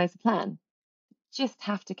race organizer plan. Just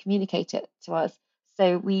have to communicate it to us,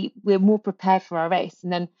 so we're more prepared for our race,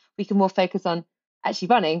 and then we can more focus on actually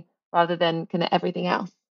running rather than kind of everything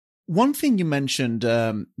else. One thing you mentioned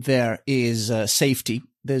there is safety.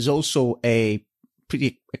 There's also a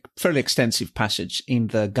fairly extensive passage in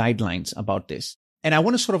the guidelines about this. And I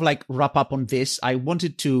want to sort of like wrap up on this. I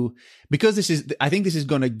wanted to, because I think this is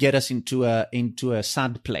going to get us into a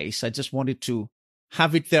sad place. I just wanted to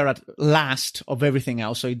have it there at last of everything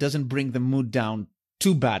else, so it doesn't bring the mood down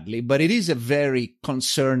too badly. But it is a very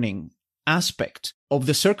concerning aspect of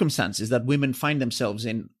the circumstances that women find themselves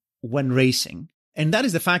in when racing. And that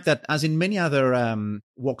is the fact that, as in many other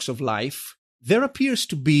walks of life, there appears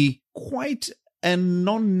to be quite a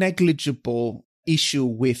non-negligible issue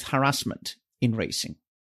with harassment in racing.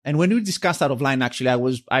 And when we discussed that offline, actually,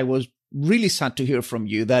 I was really sad to hear from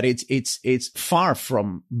you that it's far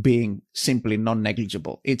from being simply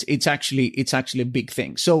non-negligible. It's actually a big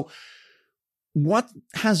thing. So what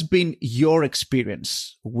has been your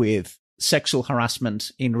experience with sexual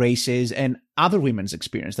harassment in races, and other women's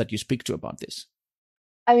experience that you speak to about this?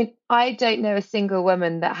 I mean, I don't know a single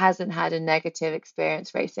woman that hasn't had a negative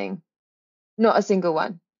experience racing. Not a single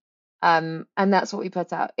one. And that's what we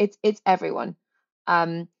put out. It's everyone.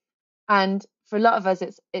 And And for a lot of us,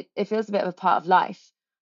 it feels a bit of a part of life.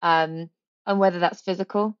 And whether that's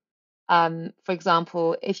physical, for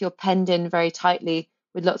example, if you're penned in very tightly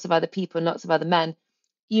with lots of other people and lots of other men,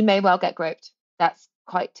 you may well get groped. That's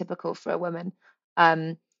quite typical for a woman.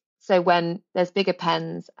 So when there's bigger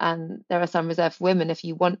pens and there are some reserved for women, if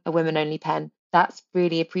you want a women only pen, that's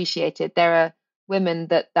really appreciated. There are women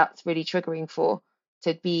that's really triggering for,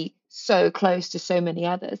 to be so close to so many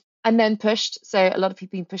others. And men pushed. So a lot of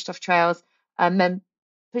people being pushed off trails, men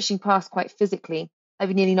pushing past quite physically.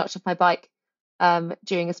 I've nearly knocked off my bike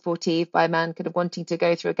during a sportive by a man kind of wanting to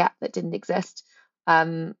go through a gap that didn't exist.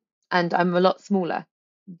 And I'm a lot smaller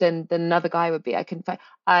than another guy would be.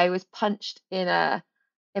 I was punched in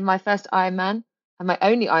my first Ironman and my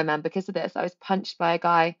only Ironman because of this. I was punched by a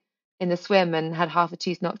guy in the swim and had half a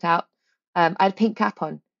tooth knocked out. I had a pink cap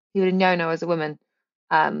on. He would have known I was a woman,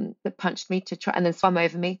 that punched me to try and then swam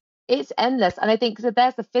over me. It's endless. And I think so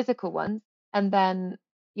there's the physical ones. And then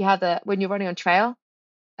you have when you're running on trail,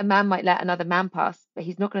 a man might let another man pass, but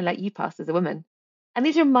he's not going to let you pass as a woman. And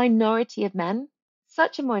these are a minority of men,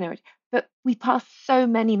 such a minority, but we pass so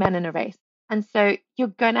many men in a race. And so you're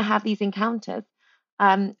going to have these encounters.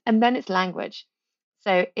 And then it's language.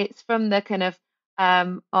 So it's from the kind of,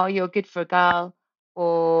 oh, you're good for a girl,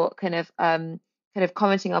 or kind of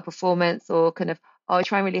commenting on performance, or kind of, oh, you're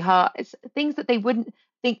trying really hard. It's things that they wouldn't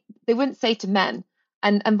say to men.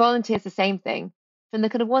 And volunteers the same thing, from the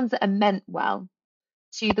kind of ones that are meant well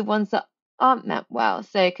to the ones that aren't meant well.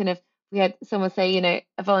 So kind of, we had someone say,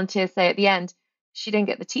 a volunteer say at the end, she didn't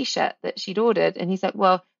get the t-shirt that she'd ordered. And he's like,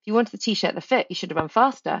 well, if you wanted the t-shirt that fit, you should have run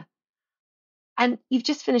faster. And you've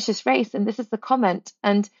just finished this race, and this is the comment.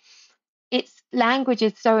 And language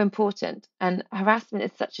is so important, and harassment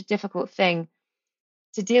is such a difficult thing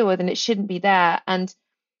to deal with, and it shouldn't be there. And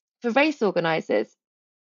for race organizers,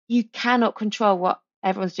 you cannot control what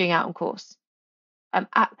everyone's doing out on course.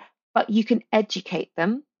 But you can educate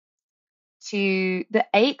them to that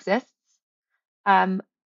A exists,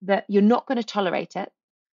 that you're not going to tolerate it,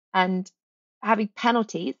 and having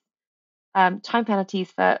penalties, time penalties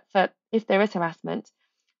for if there is harassment,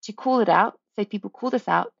 to call it out, say people call this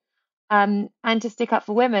out, and to stick up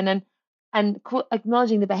for women, and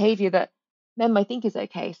acknowledging the behavior that men might think is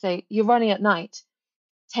okay. So you're running at night,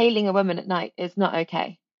 tailing a woman at night is not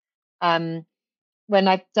okay. When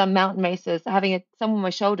I've done mountain races, having someone on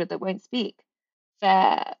my shoulder that won't speak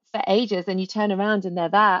for ages, and you turn around and they're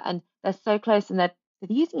there and they're so close, and they're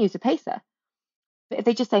using you as a pacer. But if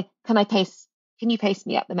they just say, can you pace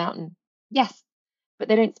me up the mountain? Yes. But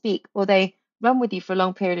they don't speak, or they run with you for a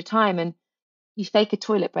long period of time, and you fake a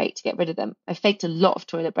toilet break to get rid of them. I faked a lot of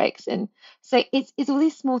toilet breaks. And so it's all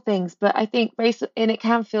these small things, but I think race, and it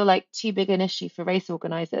can feel like too big an issue for race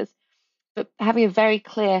organizers, but having a very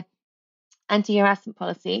clear anti-harassment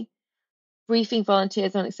policy, briefing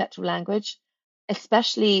volunteers on acceptable language,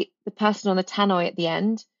 especially the person on the tannoy at the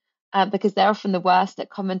end, because they're often the worst at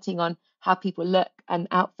commenting on how people look and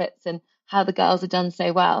outfits and how the girls are done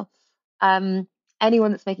so well.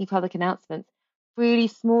 Anyone that's making public announcements, really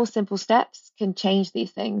small, simple steps can change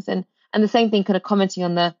these things. And the same thing, kind of commenting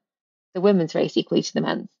on the women's race equally to the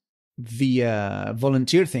men's. The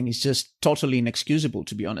volunteer thing is just totally inexcusable,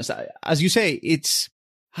 to be honest. As you say,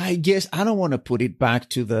 I guess I don't want to put it back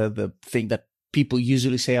to the thing that people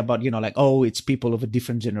usually say about, like, oh, it's people of a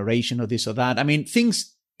different generation or this or that. I mean,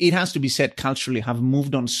 things, it has to be said, culturally have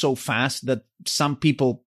moved on so fast that some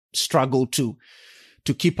people struggle to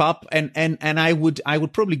keep up. And I would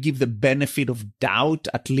probably give the benefit of doubt,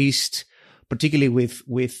 at least, particularly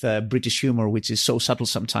with British humor, which is so subtle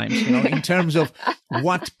sometimes, in terms of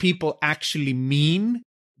what people actually mean.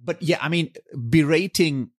 But yeah, I mean,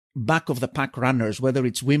 berating back of the pack runners, whether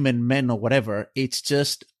it's women, men, or whatever, it's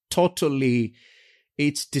just totally,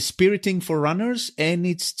 it's dispiriting for runners. And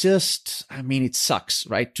it's just, I mean, it sucks,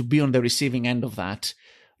 right? To be on the receiving end of that.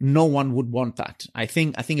 No one would want that. I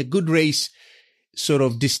think a good race sort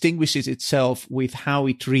of distinguishes itself with how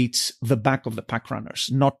it treats the back of the pack runners,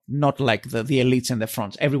 not like the elites and the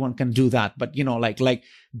fronts. Everyone can do that, but like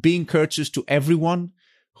being courteous to everyone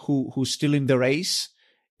who's still in the race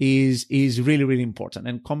is really, really important.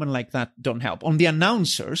 And comment like that don't help. On the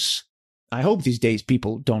announcers, I hope these days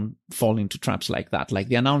people don't fall into traps like that. Like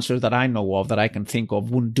the announcers that I know of, that I can think of,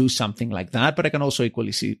 wouldn't do something like that. But I can also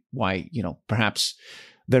equally see why, perhaps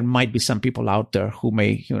there might be some people out there who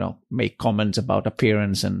may, make comments about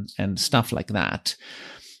appearance and stuff like that.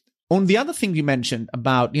 On the other thing you mentioned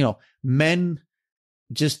about, men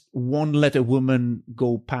just won't let a woman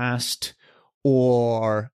go past,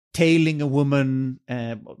 or tailing a woman,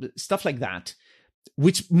 stuff like that,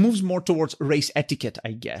 which moves more towards race etiquette,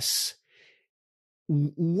 I guess.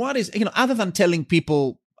 what is, other than telling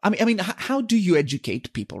people, how do you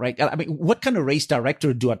educate people, right? I mean, what kind of race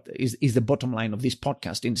director is the bottom line of this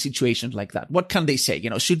podcast in situations like that? What can they say?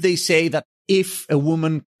 Should they say that if a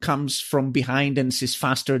woman comes from behind and is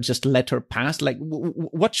faster, just let her pass? Like,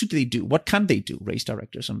 what should they do? What can they do, race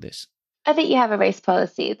directors, on this? I think you have a race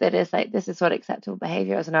policy that is like, this is what acceptable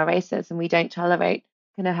behavior is in our races, and we don't tolerate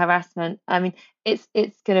kind of harassment. I mean, it's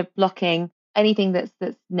kind of blocking anything that's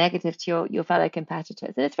negative to your fellow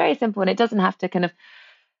competitors. And it's very simple, and it doesn't have to kind of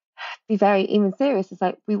be very even serious. It's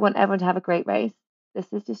like, we want everyone to have a great race.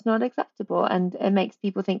 This is just not acceptable, and it makes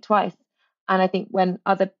people think twice. And I think when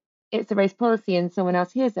it's a race policy and someone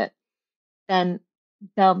else hears it, then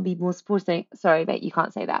they'll be more supportive, saying, sorry, mate, you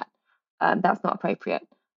can't say that. That's not appropriate.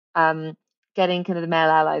 Getting kind of the male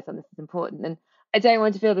allies on this is important. And I don't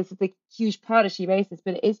want to feel this is a huge part of SheRACES,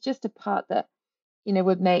 but it's just a part that,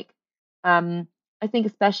 would make, I think,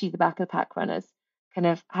 especially the back of the pack runners, kind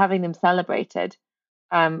of having them celebrated,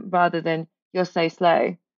 rather than you're so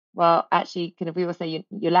slow. Well, actually, kind of, we will say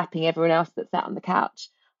you're lapping everyone else that's sat on the couch,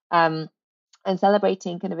 and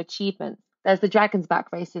celebrating kind of achievements. There's the Dragon's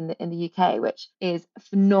Back race in the UK, which is a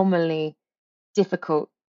phenomenally difficult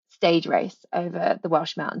stage race over the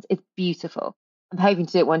Welsh Mountains. It's beautiful. I'm hoping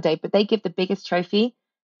to do it one day, but they give the biggest trophy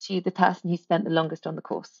to the person who spent the longest on the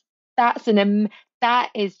course. That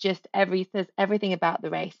is just there's everything about the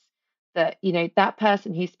race that, that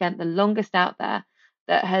person who spent the longest out there,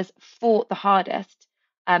 that has fought the hardest.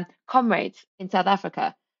 Comrades in South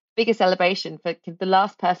Africa, biggest celebration for the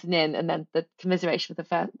last person in, and then the commiseration for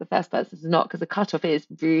the first person is not, because the cutoff is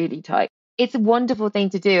really tight. It's a wonderful thing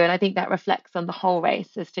to do, and I think that reflects on the whole race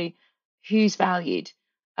as to who's valued,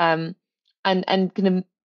 and kind of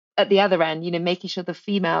at the other end, making sure the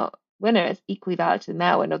female winner is equally valued to the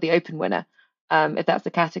male winner, or the open winner, if that's the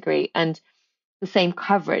category, and the same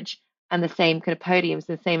coverage and the same kind of podiums,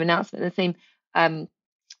 the same announcement, the same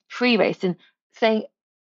pre-race, and saying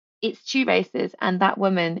it's 2 races and that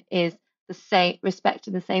woman is the same,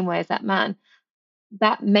 respected the same way as that man.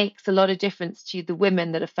 That makes a lot of difference to the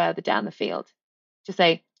women that are further down the field, to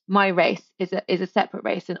say my race is a separate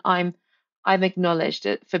race, and I'm acknowledged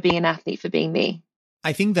for being an athlete, for being me.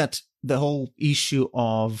 I think that the whole issue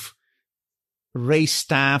of race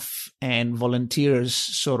staff and volunteers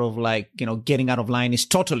sort of like, getting out of line is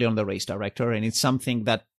totally on the race director, and it's something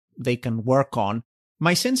that they can work on.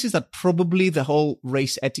 My sense is that probably the whole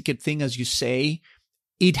race etiquette thing, as you say,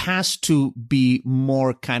 it has to be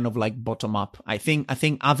more kind of like bottom up. I think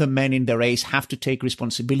other men in the race have to take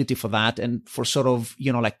responsibility for that, and for sort of,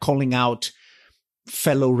 like calling out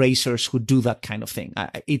fellow racers who do that kind of thing.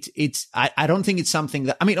 I don't think it's something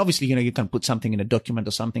that, obviously, you can put something in a document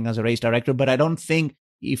or something as a race director, but I don't think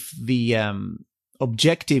if the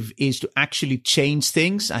objective is to actually change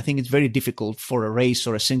things, I think it's very difficult for a race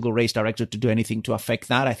or a single race director to do anything to affect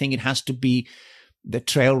that. I think it has to be the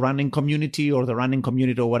trail running community or the running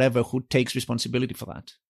community or whatever who takes responsibility for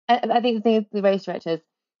that. I think the thing is, the race directors,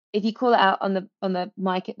 if you call it out on the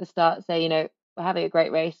mic at the start, say, we're having a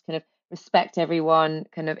great race, kind of respect everyone,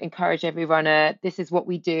 kind of encourage every runner, this is what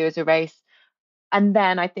we do as a race. And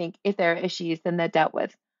then I think if there are issues, then they're dealt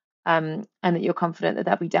with, and that you're confident that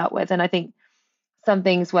they'll be dealt with. And I think some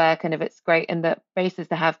things where kind of it's great in the races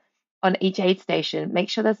to have on each aid station, make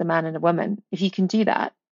sure there's a man and a woman. If you can do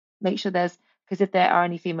that, make sure because if there are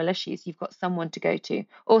any female issues, you've got someone to go to.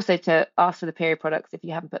 Also to ask for the period products if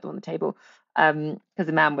you haven't put them on the table, because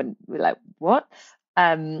a man wouldn't be like, what?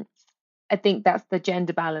 I think that's the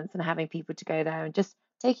gender balance, and having people to go there and just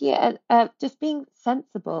taking it, just being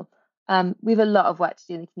sensible. We have a lot of work to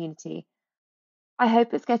do in the community. I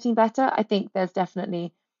hope it's getting better. I think there's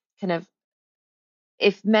definitely kind of,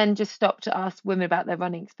 if men just stop to ask women about their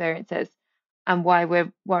running experiences and why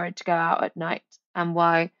we're worried to go out at night and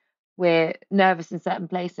why we're nervous in certain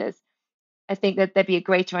places, I think that there'd be a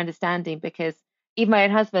greater understanding. Because even my own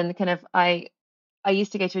husband, kind of, I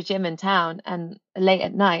used to go to a gym in town and late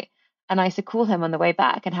at night, and I used to call him on the way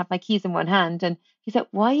back and have my keys in one hand. And he said,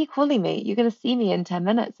 why are you calling me? You're going to see me in 10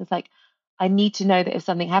 minutes. It's like, I need to know that if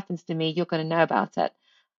something happens to me, you're going to know about it.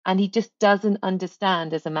 And he just doesn't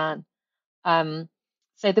understand as a man.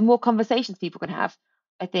 So the more conversations people can have,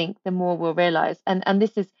 I think the more we'll realize. And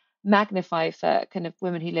this is magnified for kind of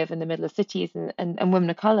women who live in the middle of cities and women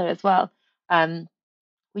of color as well.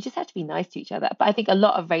 We just have to be nice to each other. But I think a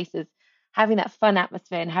lot of races, having that fun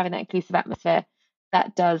atmosphere and having that inclusive atmosphere,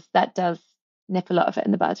 that does nip a lot of it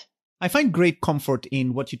in the bud. I find great comfort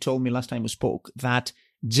in what you told me last time we spoke, that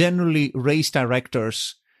generally race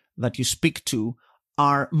directors that you speak to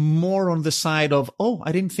are more on the side of, oh,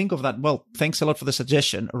 I didn't think of that. Well, thanks a lot for the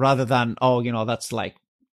suggestion, rather than, oh, that's like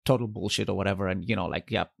total bullshit or whatever. And,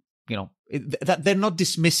 that they're not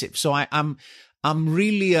dismissive. So I'm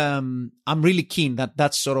really keen that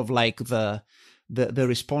that's sort of like the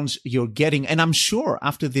response you're getting. And I'm sure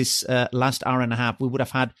after this last hour and a half, we would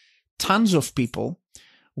have had tons of people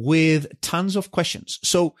with tons of questions.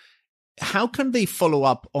 So how can they follow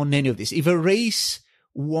up on any of this? If a race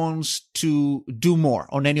wants to do more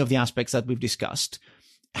on any of the aspects that we've discussed,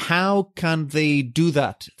 how can they do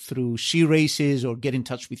that? Through SheRACES or get in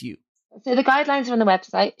touch with you? So the guidelines are on the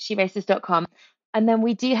website, SheRACES.com. And then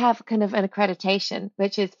we do have kind of an accreditation,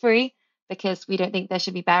 which is free because we don't think there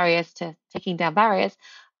should be barriers to taking down barriers,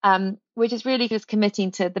 which is really just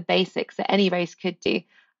committing to the basics that any race could do,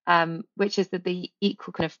 which is that the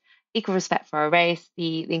equal respect for our race,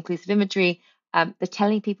 the inclusive imagery, the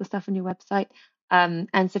telling people stuff on your website,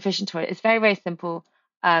 and sufficient toilet. It's very, very simple.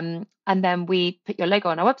 And then we put your logo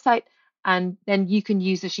on our website, and then you can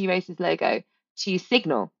use the SheRACES logo to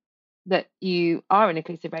signal that you are an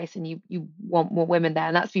inclusive race and you want more women there.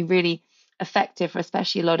 And that's been really effective for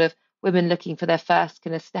especially a lot of women looking for their first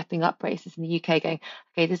kind of stepping up races in the UK, going,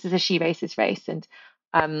 okay, this is a SheRACES race.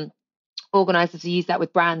 And organisers use that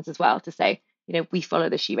with brands as well to say, we follow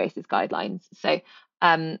the SheRACES guidelines. So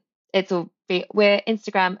we're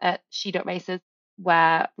Instagram at she.races,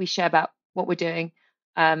 where we share about what we're doing,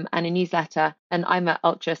 and a newsletter. And I'm at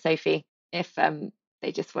Ultra Sophie if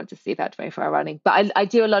they just want to see about 24-hour running. But I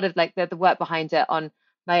do a lot of like the work behind it on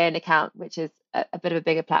my own account, which is a bit of a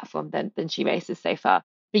bigger platform than SheRACES so far.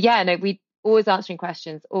 But yeah, no, we always answering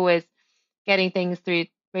questions, always getting things through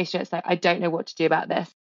race directs. Like, I don't know what to do about this.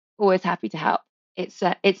 Always happy to help. It's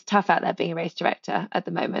tough out there being a race director at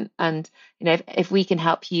the moment. And, if we can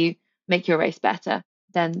help you make your race better,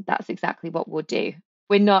 then that's exactly what we'll do.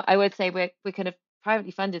 I would say we're kind of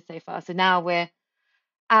privately funded so far. So now we're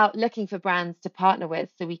out looking for brands to partner with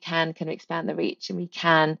so we can kind of expand the reach and we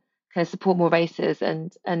can kind of support more races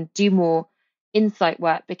and do more insight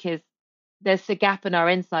work, because there's a gap in our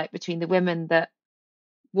insight between the women that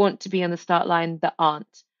want to be on the start line that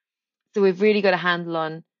aren't. So we've really got a handle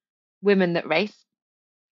on women that race,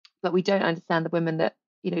 but we don't understand the women that,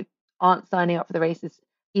 aren't signing up for the races,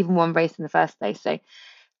 even one race in the first place. So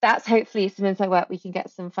that's hopefully some insight work we can get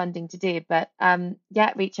some funding to do. But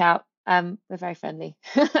reach out. We're very friendly.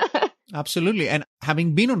 Absolutely. And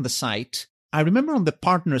having been on the site, I remember on the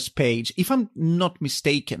partners page, if I'm not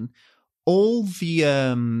mistaken, all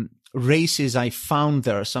the races I found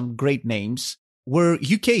there, some great names, were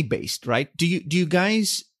UK based, right? Do you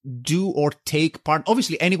guys do or take part?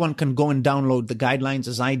 Obviously, anyone can go and download the guidelines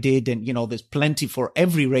as I did. And, there's plenty for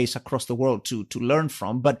every race across the world to learn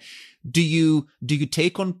from. But do you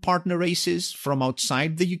take on partner races from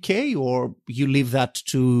outside the UK, or you leave that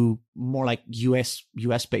to more like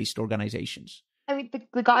US based organizations? I mean,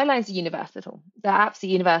 the guidelines are universal. They're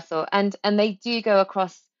absolutely universal. And they do go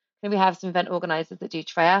across. We have some event organizers that do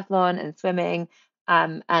triathlon and swimming,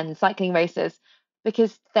 and cycling races,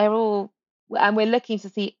 because they're all, and we're looking to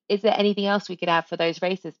see, is there anything else we could have for those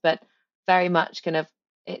races? But very much kind of,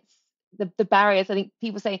 it's the barriers. I think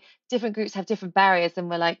people say different groups have different barriers, and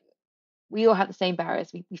we're like, we all have the same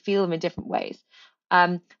barriers. We feel them in different ways.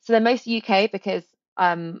 So they're mostly UK because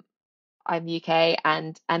I'm UK,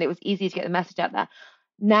 and it was easy to get the message out there.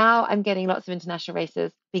 Now I'm getting lots of international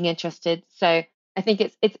races being interested. So I think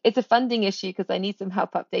it's a funding issue, because I need some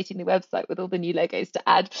help updating the website with all the new logos to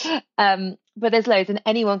add. But there's loads, and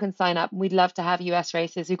anyone can sign up. We'd love to have US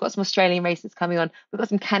races. We've got some Australian races coming on. We've got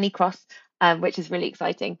some Canicross, which is really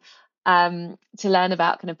exciting, to learn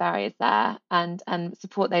about kind of barriers there and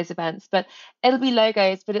support those events. But it'll be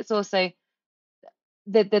logos, but it's also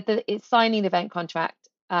it's signing the event contract,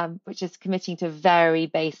 which is committing to very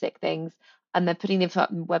basic things, and then putting the info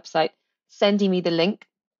up on the website, sending me the link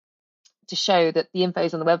to show that the info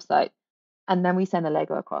is on the website, and then we send the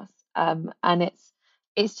logo across. And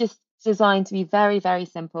it's just designed to be very, very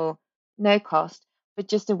simple, no cost, but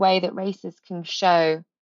just a way that races can show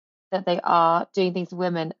that they are doing things for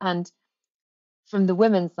women. And from the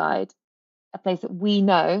women's side, a place that we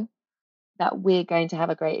know that we're going to have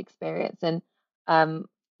a great experience. And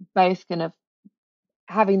both kind of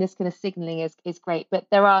having this kind of signaling is great. But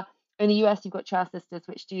there are, in the US, you've got Trail Sisters,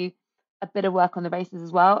 which do a bit of work on the races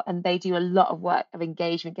as well, and they do a lot of work of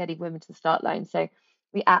engagement, getting women to the start line. So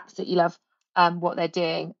we absolutely love what they're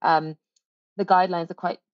doing. The guidelines are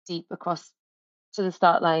quite deep across to the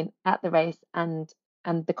start line, at the race, and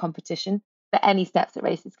the competition. But any steps that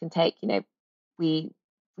races can take, we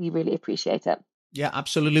really appreciate it. Yeah,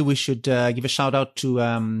 absolutely. We should give a shout out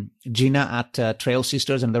to Gina at Trail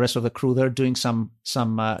Sisters and the rest of the crew. They're doing some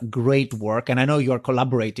great work, and I know you are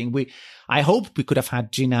collaborating. I hope we could have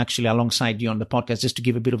had Gina actually alongside you on the podcast just to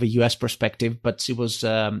give a bit of a US perspective, but she was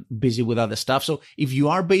busy with other stuff. So if you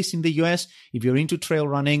are based in the US, if you're into trail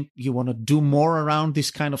running, you want to do more around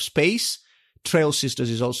this kind of space, Trail Sisters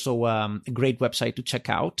is also a great website to check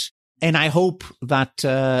out. And I hope that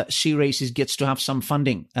SheRACES gets to have some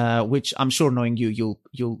funding, which I'm sure, knowing you,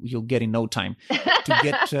 you'll get in no time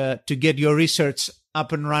to get your research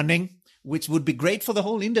up and running, which would be great for the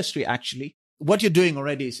whole industry. Actually, what you're doing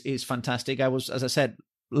already is fantastic. As I said,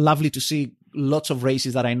 lovely to see lots of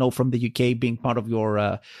races that I know from the UK being part of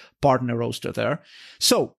your partner roster there.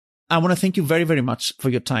 So I want to thank you very, very much for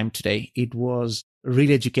your time today. It was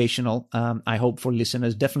really educational. I hope for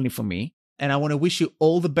listeners, definitely for me. And I want to wish you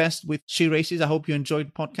all the best with SheRACES. I hope you enjoyed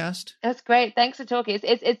the podcast. That's great. Thanks for talking.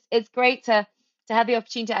 It's great to have the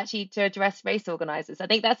opportunity to address race organizers. I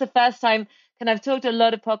think that's the first time, and I've talked to a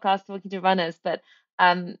lot of podcasts talking to runners, but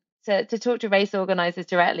to talk to race organizers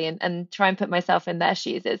directly and try and put myself in their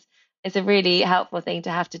shoes is a really helpful thing to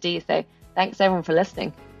have to do. So thanks everyone for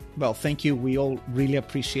listening. Well, thank you. We all really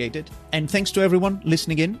appreciate it. And thanks to everyone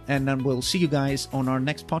listening in. And then we'll see you guys on our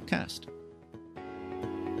next podcast.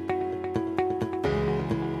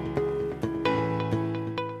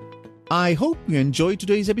 I hope you enjoyed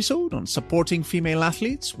today's episode on supporting female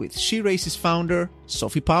athletes with SheRACES founder,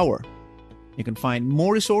 Sophie Power. You can find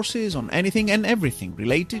more resources on anything and everything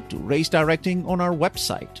related to race directing on our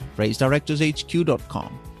website,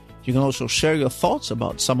 racedirectorshq.com. You can also share your thoughts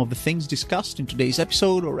about some of the things discussed in today's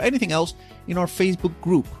episode or anything else in our Facebook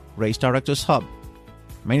group, Race Directors Hub.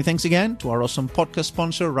 Many thanks again to our awesome podcast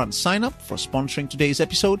sponsor, RunSignup, for sponsoring today's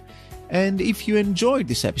episode. And if you enjoyed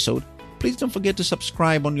this episode, please don't forget to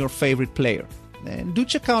subscribe on your favorite player. And do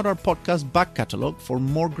check out our podcast back catalog for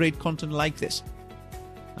more great content like this.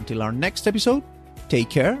 Until our next episode,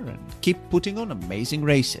 take care and keep putting on amazing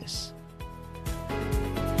races.